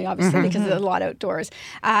dress warmly, obviously, because there's a lot outdoors.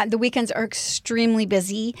 The weekends are extremely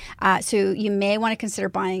busy. So you may want to consider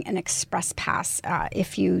buying an express pass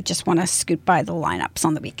if you just want to scoot by the lineups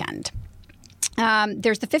on the weekend.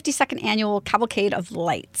 There's the 52nd annual Cavalcade of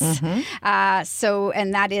Lights.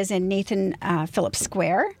 And that is in Nathan Phillips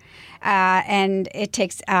Square. And it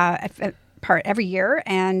takes part every year.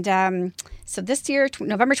 And so this year,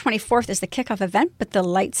 November 24th is the kickoff event, but the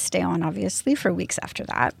lights stay on, obviously, for weeks after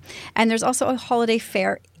that. And there's also a holiday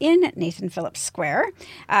fair in Nathan Phillips Square,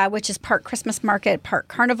 which is part Christmas market, part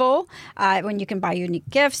carnival, when you can buy unique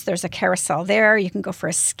gifts. There's a carousel there. You can go for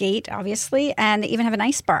a skate, obviously. And they even have an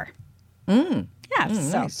ice bar.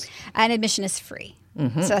 Nice. And admission is free. So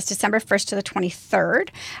that's December 1st to the 23rd.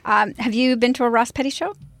 Have you been to a Ross Petty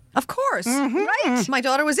show? Of course. Right. My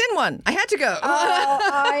daughter was in one. I had to go.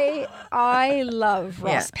 I love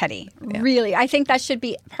Ross Petty. Really. I think that should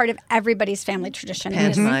be part of everybody's family tradition.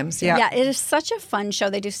 Pantomimes. Yeah, it is such a fun show.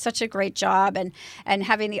 They do such a great job and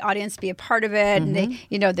having the audience be a part of it and they,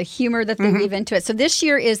 the humor that they weave into it. So this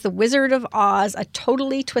year is The Wizard of Oz, a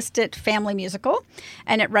totally twisted family musical,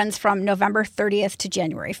 and it runs from November 30th to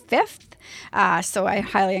January 5th. So I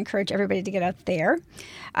highly encourage everybody to get out there.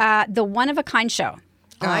 The One of a Kind show.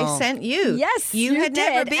 I sent you. Yes, you had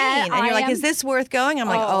never been. And you're like, is this worth going? I'm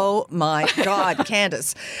like, oh my God,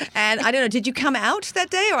 Candace. And I don't know, did you come out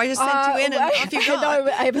that day or I just sent you in and off you go?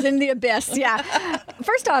 No, I was in the abyss, yeah.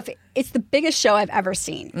 First off, it's the biggest show I've ever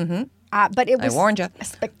seen. But it was I warned you. A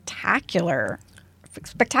spectacular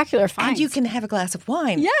find. And you can have a glass of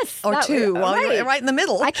wine. Yes. Or two while you're right in the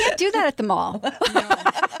middle. I can't do that at the mall.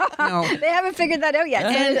 No. They haven't figured that out yet.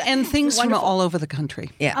 And things from all over the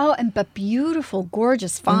country. Yeah. Oh, but beautiful,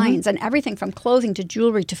 gorgeous finds and everything from clothing to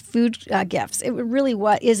jewelry to food gifts. It really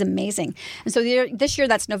is amazing. And so this year,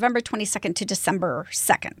 that's November 22nd to December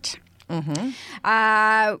 2nd.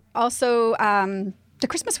 Also, the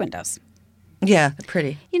Christmas windows. Yeah,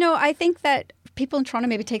 pretty. I think that people in Toronto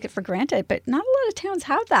maybe take it for granted, but not a lot of towns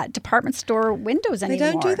have that. Department store windows anymore.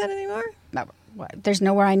 They don't do that anymore? No. There's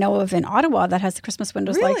nowhere I know of in Ottawa that has the Christmas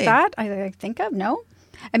windows like that. I think of no.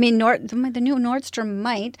 I mean, the new Nordstrom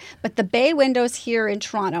might, but the bay windows here in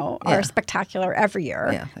Toronto are spectacular every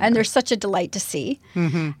year, and they're such a delight to see.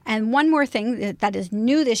 Mm-hmm. And one more thing that is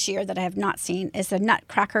new this year that I have not seen is the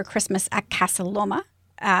Nutcracker Christmas at Casa Loma.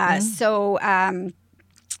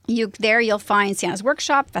 You'll find Santa's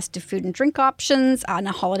Workshop, festive food and drink options, and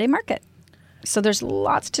a holiday market. So there's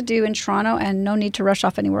lots to do in Toronto and no need to rush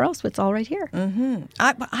off anywhere else. It's all right here.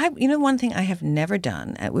 Mm-hmm. One thing I have never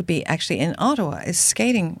done, it would be actually in Ottawa, is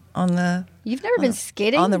skating on the... You've never been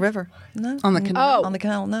skating? On the river. No. On the canal? Oh. On the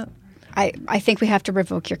canal, no. I think we have to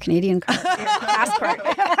revoke your Canadian passport.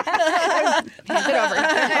 Hand it over.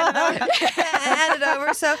 Hand it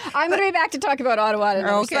over. So I'm going to be back to talk about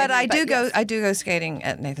Ottawa. But I do go skating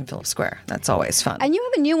at Nathan Phillips Square. That's always fun. And you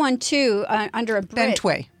have a new one too under a bridge.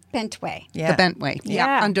 Bentway. Yeah. The Bentway.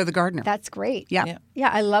 Yeah. Under the Gardner. That's great. Yeah.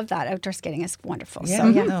 I love that. Outdoor skating is wonderful. Yeah. So,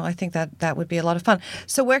 No, I think that would be a lot of fun.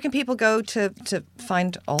 So where can people go to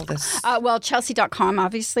find all this? Chelsea.com,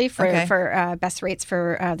 obviously, for best rates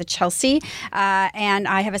for the Chelsea. And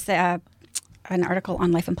I have an article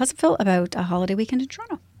on Life in Pleasantville about a holiday weekend in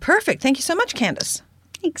Toronto. Perfect. Thank you so much, Candace.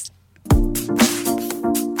 Thanks.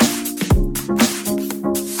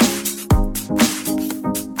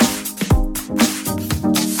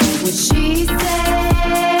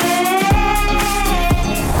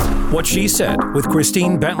 What She Said with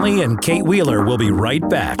Christine Bentley and Kate Wheeler will be right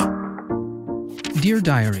back. Dear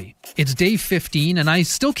Diary, it's day 15 and I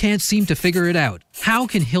still can't seem to figure it out. How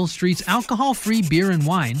can Hill Street's alcohol-free beer and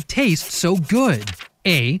wine taste so good?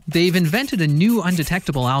 A, they've invented a new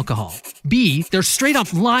undetectable alcohol. B, they're straight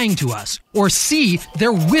up lying to us. Or C,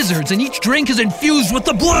 they're wizards and each drink is infused with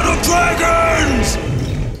the blood of dragons!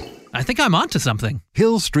 I think I'm onto something.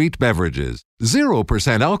 Hill Street Beverages.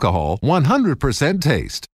 0% alcohol, 100%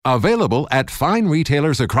 taste. Available at fine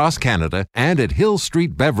retailers across Canada and at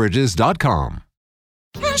hillstreetbeverages.com.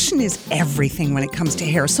 Passion is everything when it comes to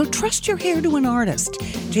hair, so trust your hair to an artist.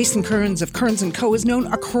 Jason Kearns of Kearns & Co. is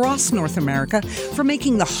known across North America for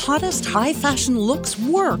making the hottest high-fashion looks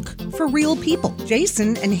work for real people.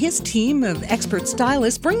 Jason and his team of expert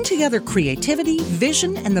stylists bring together creativity,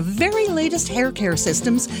 vision, and the very latest hair care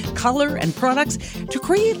systems, color, and products to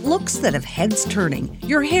create looks that have heads turning.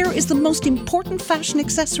 Your hair is the most important fashion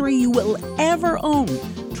accessory you will ever own.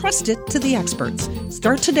 Trust it to the experts.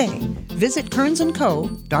 Start today. Visit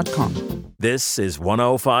kearnsandco.com. This is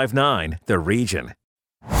 105.9 The Region.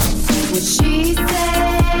 What she said,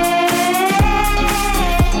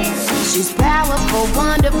 she's powerful,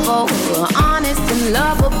 wonderful, honest and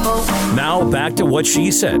lovable. Now back to What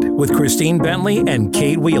She Said with Christine Bentley and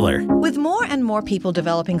Kate Wheeler. With more and more people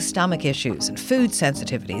developing stomach issues and food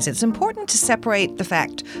sensitivities, it's important to separate the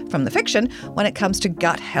fact from the fiction when it comes to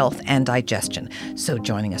gut health and digestion. So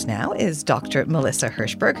joining us now is Dr. Melissa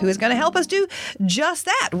Hershberg, who is going to help us do just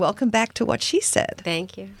that. Welcome back to What She Said.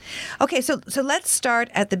 Thank you. Okay, so let's start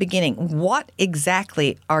at the beginning. What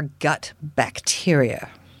exactly are gut bacteria?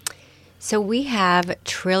 So we have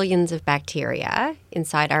trillions of bacteria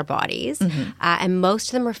inside our bodies, and most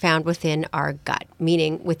of them are found within our gut,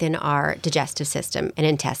 meaning within our digestive system and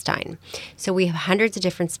intestine. So we have hundreds of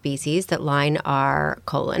different species that line our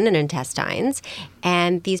colon and intestines,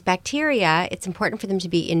 and these bacteria, it's important for them to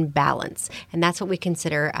be in balance, and that's what we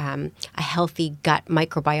consider a healthy gut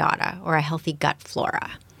microbiota or a healthy gut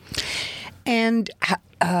flora. And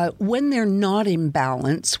when they're not in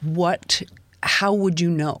balance, how would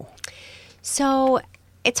you know? So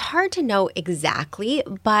it's hard to know exactly,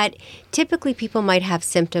 but typically people might have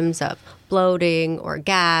symptoms of bloating or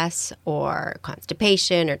gas or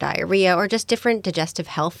constipation or diarrhea or just different digestive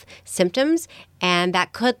health symptoms. And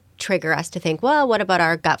that could trigger us to think, well, what about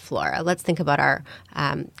our gut flora? Let's think about our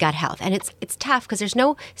gut health. And it's tough because there's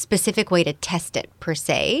no specific way to test it per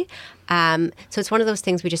se. So it's one of those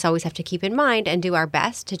things we just always have to keep in mind and do our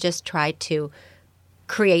best to just try to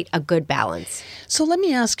create a good balance. So let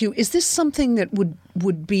me ask you, is this something that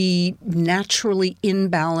would be naturally in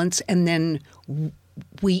balance and then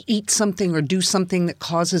we eat something or do something that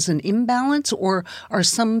causes an imbalance, or are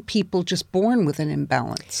some people just born with an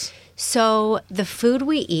imbalance? So the food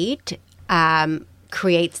we eat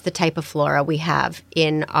creates the type of flora we have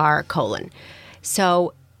in our colon.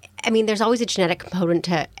 So I mean, there's always a genetic component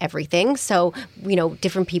to everything. So,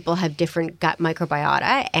 different people have different gut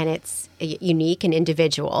microbiota, and it's unique and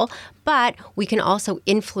individual. But we can also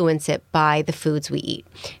influence it by the foods we eat.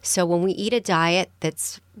 So when we eat a diet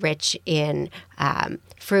that's rich in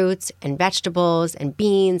fruits and vegetables and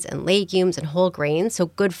beans and legumes and whole grains, so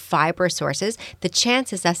good fiber sources, the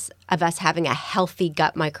chances of us having a healthy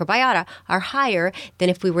gut microbiota are higher than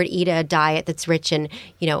if we were to eat a diet that's rich in,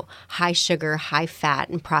 high sugar, high fat,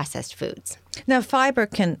 and processed foods. Now, fiber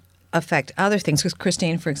can affect other things, because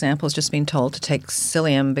Christine, for example, has just been told to take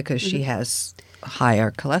psyllium because she has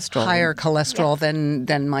higher cholesterol. Higher cholesterol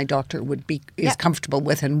than my doctor is comfortable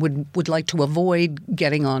with, and would like to avoid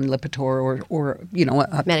getting on Lipitor or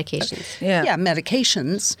medications.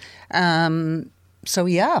 Medications.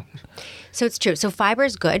 So it's true. So fiber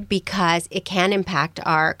is good because it can impact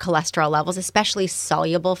our cholesterol levels, especially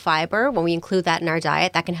soluble fiber. When we include that in our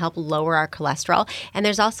diet, that can help lower our cholesterol. And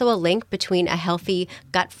there's also a link between a healthy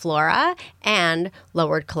gut flora and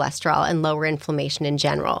lowered cholesterol and lower inflammation in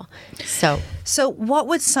general. So what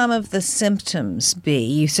would some of the symptoms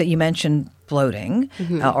be? You mentioned bloating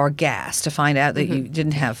or gas to find out that you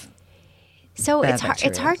didn't have. So it's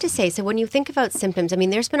hard to say. So when you think about symptoms, I mean,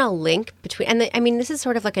 there's been a link between, and this is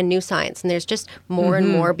sort of like a new science, and there's just more and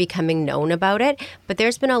more becoming known about it. But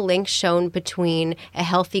there's been a link shown between a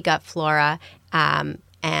healthy gut flora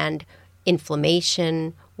and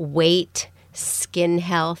inflammation, weight, skin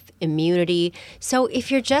health, immunity. So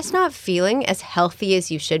if you're just not feeling as healthy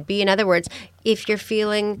as you should be, in other words, if you're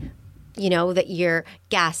feeling, that you're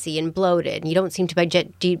gassy and bloated, and you don't seem to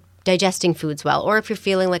be digesting foods well, or if you're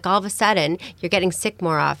feeling like all of a sudden you're getting sick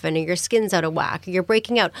more often, or your skin's out of whack, or you're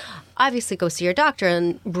breaking out, obviously go see your doctor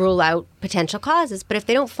and rule out potential causes. But if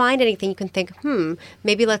they don't find anything, you can think,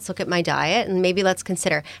 maybe let's look at my diet, and maybe let's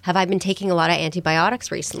consider, have I been taking a lot of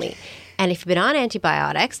antibiotics recently? And if you've been on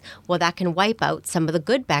antibiotics, well, that can wipe out some of the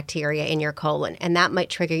good bacteria in your colon, and that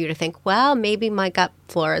might trigger you to think, well, maybe my gut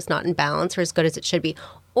flora is not in balance or as good as it should be.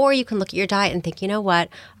 Or you can look at your diet and think, you know what,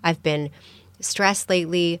 I've been stressed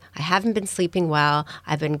lately. I haven't been sleeping well.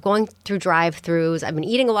 I've been going through drive-thrus. I've been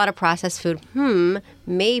eating a lot of processed food.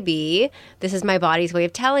 Maybe this is my body's way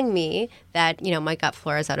of telling me that, my gut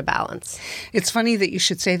flora is out of balance. It's funny that you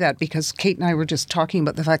should say that, because Kate and I were just talking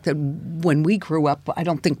about the fact that when we grew up, I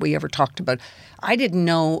don't think we ever talked about, I didn't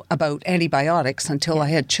know about antibiotics until I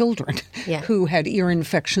had children who had ear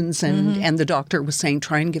infections, and the doctor was saying,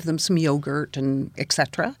 try and give them some yogurt and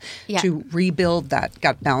etc. to rebuild that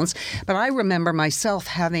gut balance. But I remember myself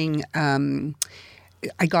having,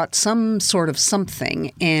 I got some sort of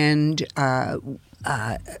something, and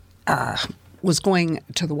was going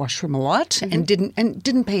to the washroom a lot and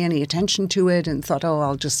didn't pay any attention to it, and thought,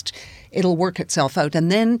 it'll work itself out.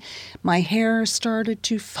 And then my hair started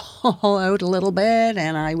to fall out a little bit,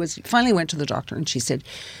 and I finally went to the doctor, and she said,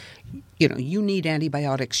 you need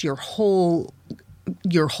antibiotics. Your whole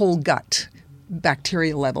gut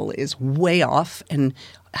bacteria level is way off and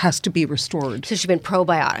has to be restored. So she's been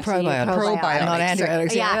probiotics. Probiotics. Not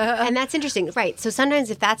antibiotics. Yeah, and that's interesting. Right. So sometimes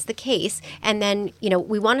if that's the case, and then,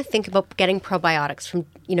 we want to think about getting probiotics from,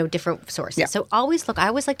 different sources. Yeah. So I always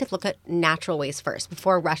like to look at natural ways first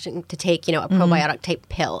before rushing to take, a probiotic type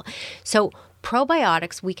pill. So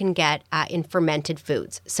probiotics we can get in fermented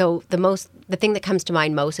foods. So the thing that comes to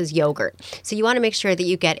mind most is yogurt. So you want to make sure that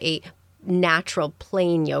you get a natural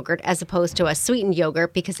plain yogurt as opposed to a sweetened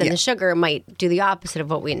yogurt, because then the sugar might do the opposite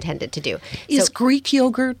of what we intended to do. Is Greek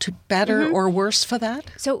yogurt better or worse for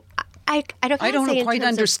that? So I don't quite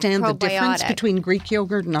understand the difference between Greek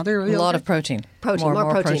yogurt and other yogurt. A lot of protein.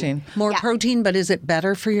 More protein. More protein, but is it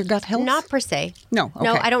better for your gut health? Not per se. No. Okay.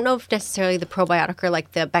 No, I don't know if necessarily the probiotic or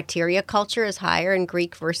like the bacteria culture is higher in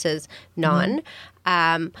Greek versus non.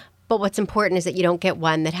 But what's important is that you don't get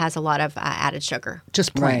one that has a lot of added sugar.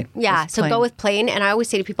 Just plain. Right. Yeah, Just so plain. go with plain. And I always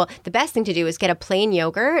say to people, the best thing to do is get a plain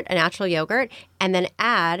yogurt, a natural yogurt, and then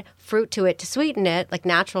add fruit to it to sweeten it, like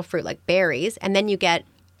natural fruit, like berries. And then you get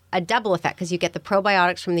a double effect, because you get the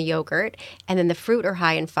probiotics from the yogurt, and then the fruit are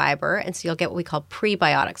high in fiber, and so you'll get what we call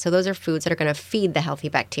prebiotics. So those are foods that are going to feed the healthy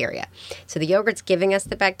bacteria. So the yogurt's giving us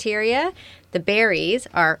the bacteria. The berries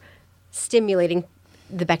are stimulating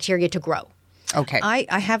the bacteria to grow. Okay.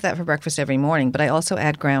 I have that for breakfast every morning, but I also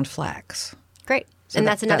add ground flax. Great. So and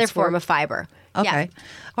that's another form of fiber. Okay. Yeah.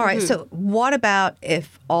 All right. So what about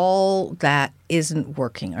if all that isn't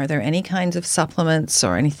working? Are there any kinds of supplements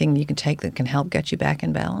or anything you can take that can help get you back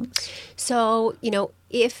in balance? So,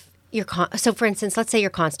 if so for instance, let's say you're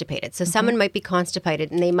constipated. So someone might be constipated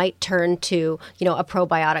and they might turn to, a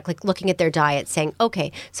probiotic, like looking at their diet saying,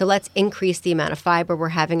 okay, so let's increase the amount of fiber we're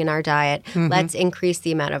having in our diet. Let's increase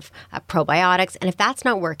the amount of probiotics. And if that's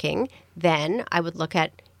not working, then I would look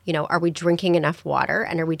at, are we drinking enough water,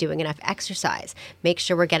 and are we doing enough exercise? Make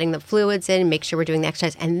sure we're getting the fluids in, make sure we're doing the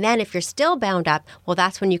exercise. And then if you're still bound up, well,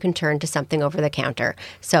 that's when you can turn to something over the counter.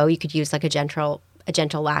 So you could use like a gentle a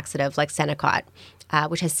gentle laxative like Senokot,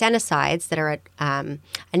 which has senocides that are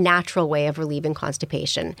a natural way of relieving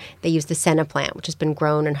constipation. They use the senna plant, which has been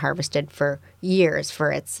grown and harvested for years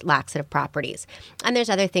for its laxative properties. And there's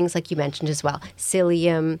other things like you mentioned as well,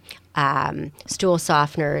 psyllium, stool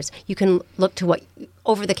softeners. You can look to what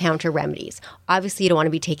over-the-counter remedies. Obviously, you don't want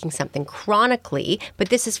to be taking something chronically, but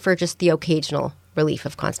this is for just the occasional relief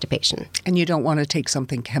of constipation. And you don't want to take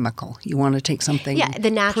something chemical. You want to take something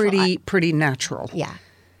the natural, pretty natural. Yeah.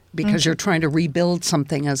 Because you're trying to rebuild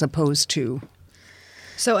something as opposed to...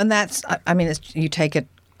 So, and that's, I mean, you take it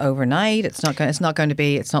overnight. It's not going to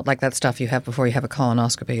be. It's not like that stuff you have before you have a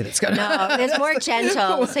colonoscopy. That's going. No, it's more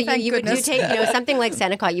gentle. So you would take something like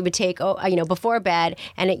Senokot. You would take before bed,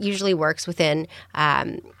 and it usually works within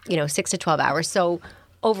 6 to 12 hours. So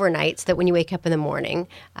overnight, so that when you wake up in the morning,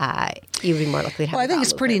 you would be more likely to have. Well, I think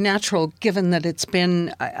it's pretty natural, given that it's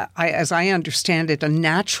been, as I understand it, a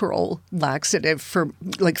natural laxative for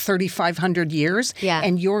like 3,500 years. Yeah.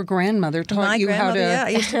 And your grandmother taught you how to. Yeah, I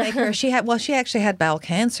used to make her. She actually had bowel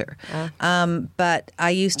cancer, but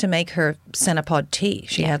I used to make her Senopod tea.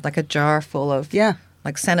 She had like a jar full of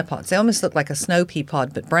like Senopods. They almost look like a snow pea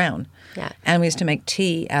pod, but brown. Yeah. And we used to make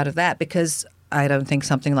tea out of that because I don't think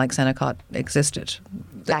something like Senokot existed.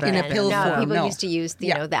 Back in a pill form. People used to use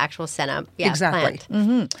the actual senna exactly. plant.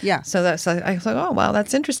 Mm-hmm. Yeah. So I was like, oh wow,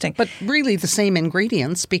 that's interesting. But really the same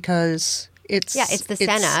ingredients because it's the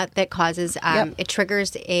senna that causes it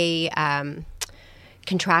triggers a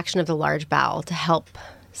contraction of the large bowel to help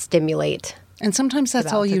stimulate. And sometimes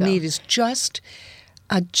that's all you need is just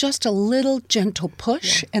a little gentle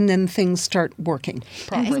push, and then things start working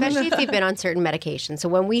properly. Especially if you've been on certain medications. So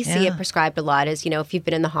when we see it prescribed a lot is, if you've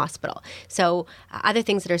been in the hospital. So other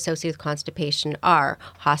things that are associated with constipation are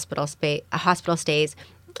hospital stays,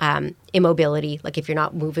 immobility, like if you're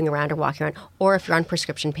not moving around or walking around, or if you're on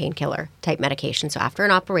prescription painkiller type medication. So after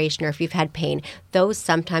an operation or if you've had pain, those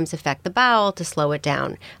sometimes affect the bowel to slow it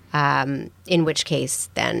down, in which case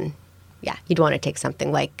then, you'd want to take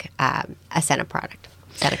something like a senna product.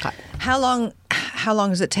 Senokot. How long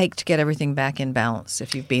does it take to get everything back in balance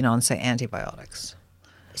if you've been on, say, antibiotics?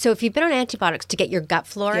 So if you've been on antibiotics to get your gut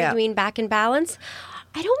flora back in balance,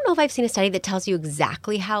 I don't know if I've seen a study that tells you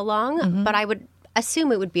exactly how long, but I would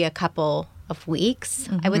assume it would be a couple of weeks.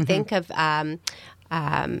 I would think of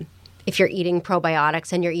if you're eating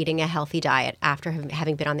probiotics and you're eating a healthy diet after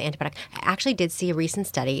having been on the antibiotic. I actually did see a recent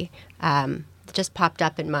study that just popped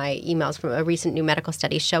up in my emails from a recent new medical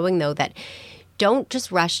study showing, though, that don't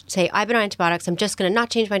just rush, say, I've been on antibiotics, I'm just going to not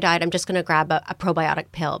change my diet, I'm just going to grab a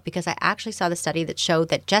probiotic pill. Because I actually saw the study that showed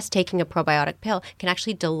that just taking a probiotic pill can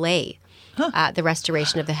actually delay the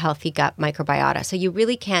restoration of the healthy gut microbiota. So you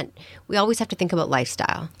really can't, we always have to think about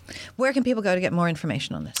lifestyle. Where can people go to get more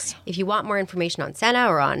information on this? If you want more information on senna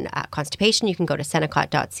or on constipation, you can go to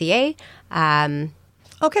senokot.ca.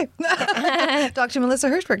 Okay. Dr. Melissa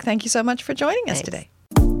Hershberg, thank you so much for joining us today.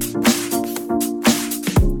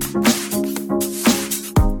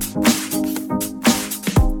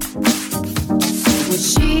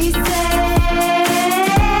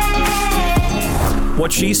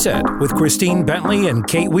 What She Said with Christine Bentley and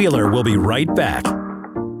Kate Wheeler will be right back.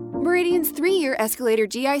 Meridian's 3-year escalator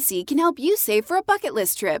GIC can help you save for a bucket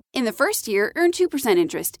list trip. In the first year, earn 2%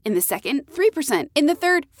 interest. In the second, 3%. In the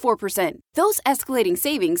third, 4%. Those escalating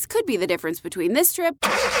savings could be the difference between this trip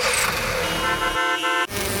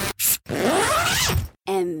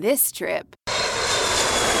and this trip.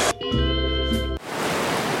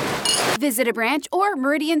 Visit a branch or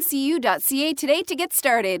meridiancu.ca today to get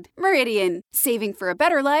started. Meridian, saving for a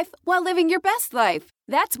better life while living your best life.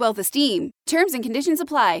 That's wealth esteem. Terms and conditions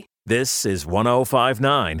apply. This is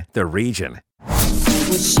 105.9 The Region.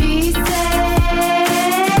 She said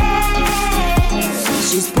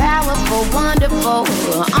she's powerful, wonderful,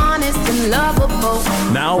 honest and lovable.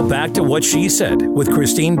 Now back to What She Said with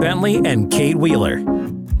Christine Bentley and Kate Wheeler.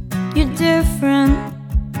 You're different.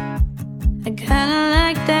 I kinda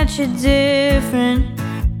like that you're different.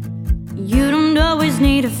 You don't always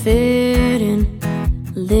need to fit in.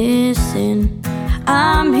 Listen,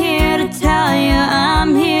 I'm here to tell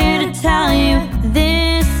you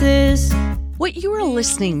this is. What you are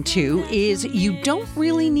listening to is You Don't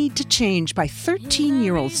Really Need to Change by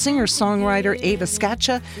 13-year-old singer-songwriter Ava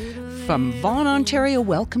Scaccia from Vaughan, Ontario.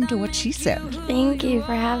 Welcome to What She Said. Thank you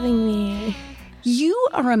for having me. You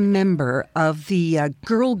are a member of the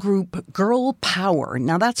girl group Girl Power.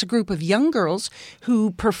 Now, that's a group of young girls who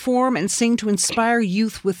perform and sing to inspire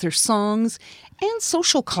youth with their songs and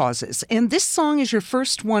social causes. And this song is your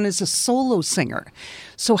first one as a solo singer.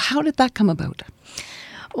 So how did that come about?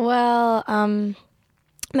 Well,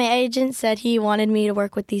 my agent said he wanted me to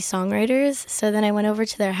work with these songwriters. So then I went over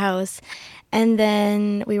to their house, and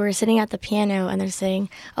then we were sitting at the piano, and they're saying,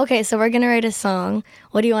 okay, so we're going to write a song.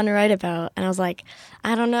 What do you want to write about? And I was like,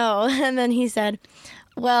 I don't know. And then he said,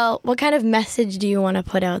 well, what kind of message do you want to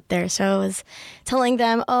put out there? So I was telling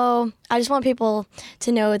them, I just want people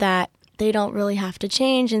to know that they don't really have to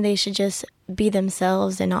change, and they should just be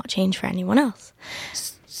themselves and not change for anyone else.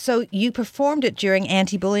 So you performed it during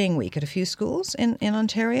Anti-Bullying Week at a few schools in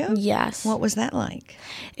Ontario? Yes. What was that like?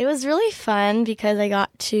 It was really fun because I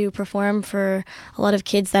got to perform for a lot of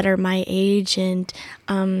kids that are my age, and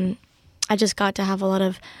I just got to have a lot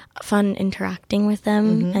of fun interacting with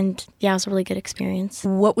them. Mm-hmm. And yeah, it was a really good experience.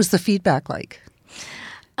 What was the feedback like?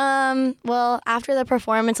 Well, after the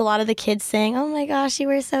performance, a lot of the kids saying, oh my gosh, you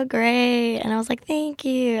were so great. And I was like, thank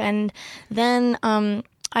you. And then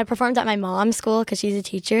I performed at my mom's school because she's a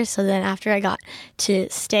teacher. So then after I got to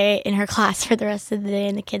stay in her class for the rest of the day,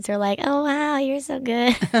 and the kids were like, oh, wow, you're so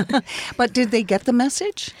good. But did they get the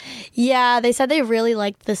message? Yeah, they said they really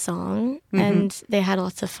liked the song, and they had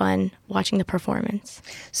lots of fun watching the performance.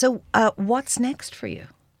 So what's next for you?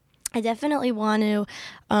 I definitely want to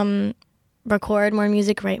record more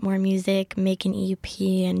music, write more music, make an EP,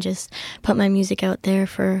 and just put my music out there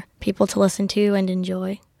for people to listen to and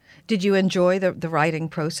enjoy. Did you enjoy the writing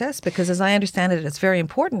process? Because as I understand it, it's very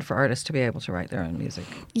important for artists to be able to write their own music.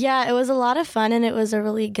 Yeah, it was a lot of fun, and it was a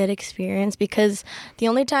really good experience because the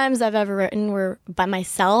only times I've ever written were by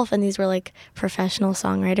myself, and these were like professional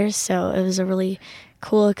songwriters. So it was a really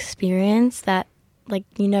cool experience that like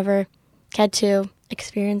you never get to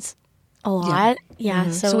experience a lot.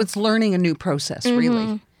 Yeah. So it's learning a new process,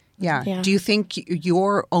 really. Yeah. Do you think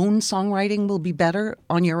your own songwriting will be better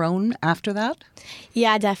on your own after that?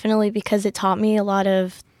 Yeah, definitely, because it taught me a lot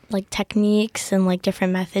of like techniques and like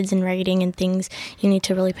different methods in writing and things you need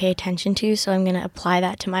to really pay attention to. So I'm going to apply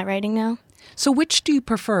that to my writing now. So which do you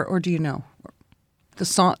prefer, or do you know?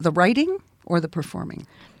 The writing or the performing?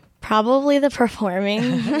 Probably the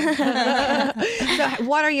performing. So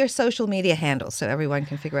what are your social media handles so everyone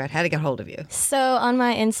can figure out how to get hold of you? So on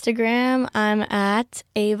my Instagram, I'm at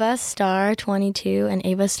AvaStar22, and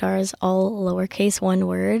Ava Star is all lowercase, one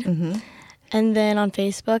word. Mm-hmm. And then on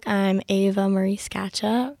Facebook, I'm Ava Marie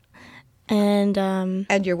Scatcha. And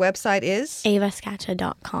your website is?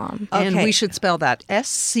 avascatcha.com. Okay. And we should spell that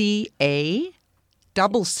SCACCIA.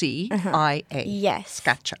 Yes.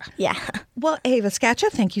 Scatcha. Yeah. Well, Ava Scatcha,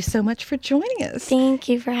 thank you so much for joining us. Thank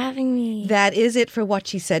you for having me. That is it for What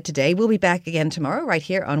She Said today. We'll be back again tomorrow right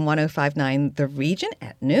here on 105.9 The Region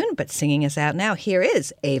at noon. But singing us out now, here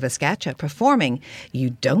is Ava Scatcha performing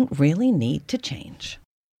You Don't Really Need to Change.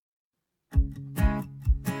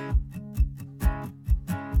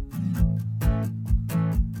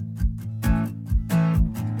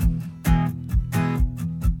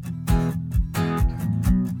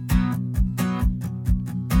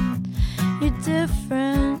 You're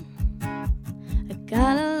different. I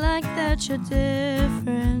kinda like that you're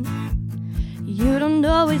different. You don't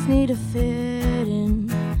always need to fit in.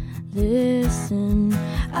 Listen,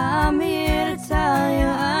 I'm here to tell you,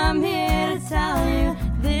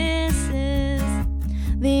 this is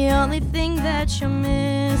the only thing that you're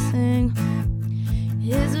missing.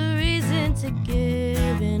 Is a reason to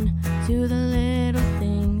give in to the little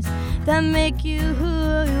things that make you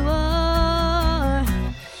who you are.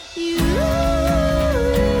 You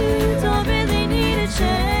don't really need a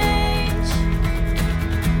change.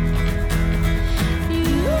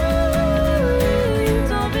 You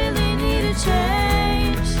don't really need a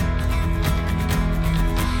change.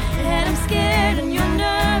 And I'm scared and you're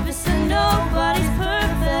nervous and nobody's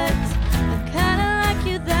perfect. I kinda like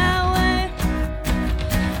you that way.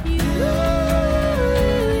 You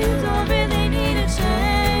don't really need a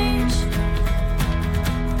change.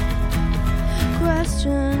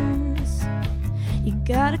 Questions. You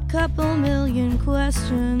got a couple million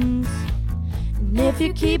questions. And if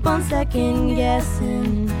you keep on second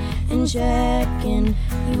guessing and checking,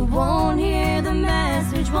 you won't hear the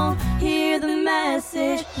message, You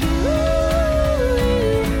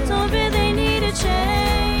don't really need a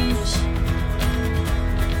change.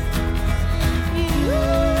 You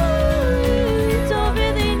don't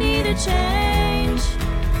really need a change.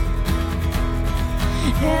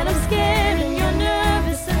 And I'm scared and you're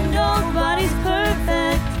nervous and nobody's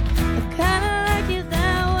perfect. I kinda like you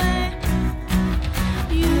that way.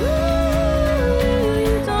 You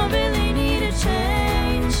don't really need a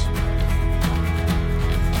change.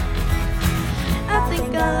 I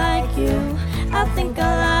think I like you. I think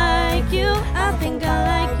I like you. I think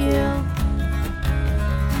I like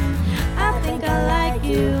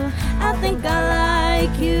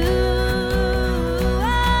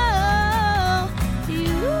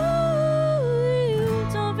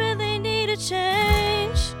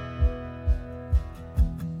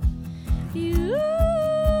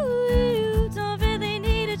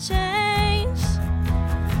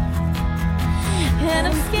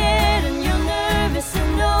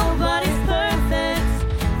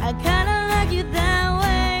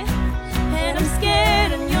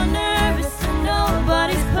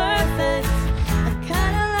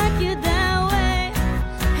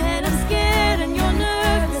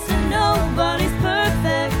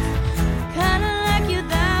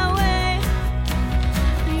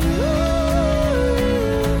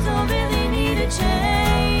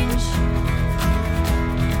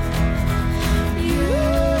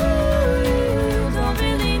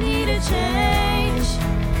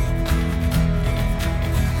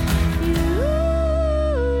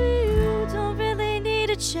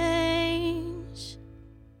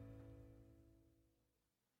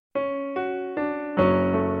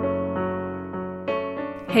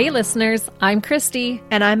Hey listeners, I'm Christy.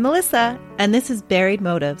 And I'm Melissa, and this is Buried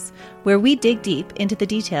Motives, where we dig deep into the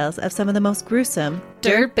details of some of the most gruesome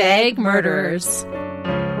dirtbag murderers.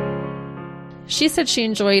 She said she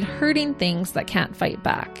enjoyed hurting things that can't fight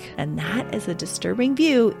back. And that is a disturbing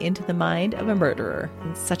view into the mind of a murderer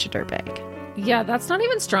and such a dirtbag. Yeah, that's not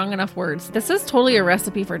even strong enough words. This is totally a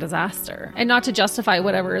recipe for disaster. And not to justify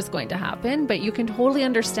whatever is going to happen, but you can totally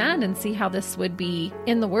understand and see how this would be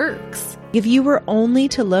in the works. If you were only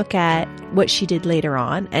to look at what she did later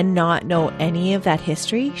on and not know any of that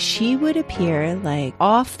history, she would appear like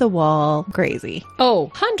off the wall crazy.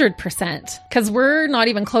 Oh, 100%. Because we're not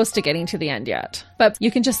even close to getting to the end yet. But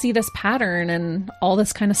you can just see this pattern and all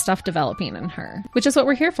this kind of stuff developing in her, which is what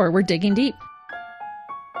we're here for. We're digging deep.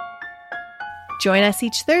 Join us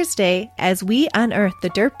each Thursday as we unearth the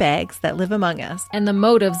dirtbags that live among us and the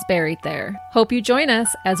motives buried there. Hope you join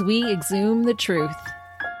us as we exhume the truth.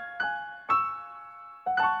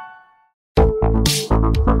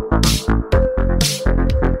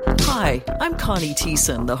 Hi, I'm Connie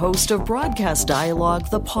Thiessen, the host of Broadcast Dialogue,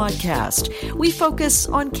 the podcast. We focus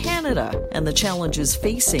on Canada and the challenges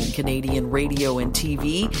facing Canadian radio and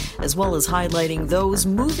TV, as well as highlighting those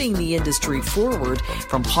moving the industry forward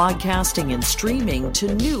from podcasting and streaming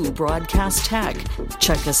to new broadcast tech.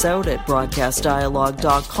 Check us out at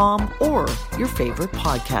broadcastdialogue.com or your favorite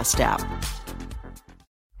podcast app.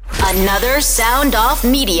 Another Sound Off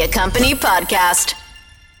Media Company podcast.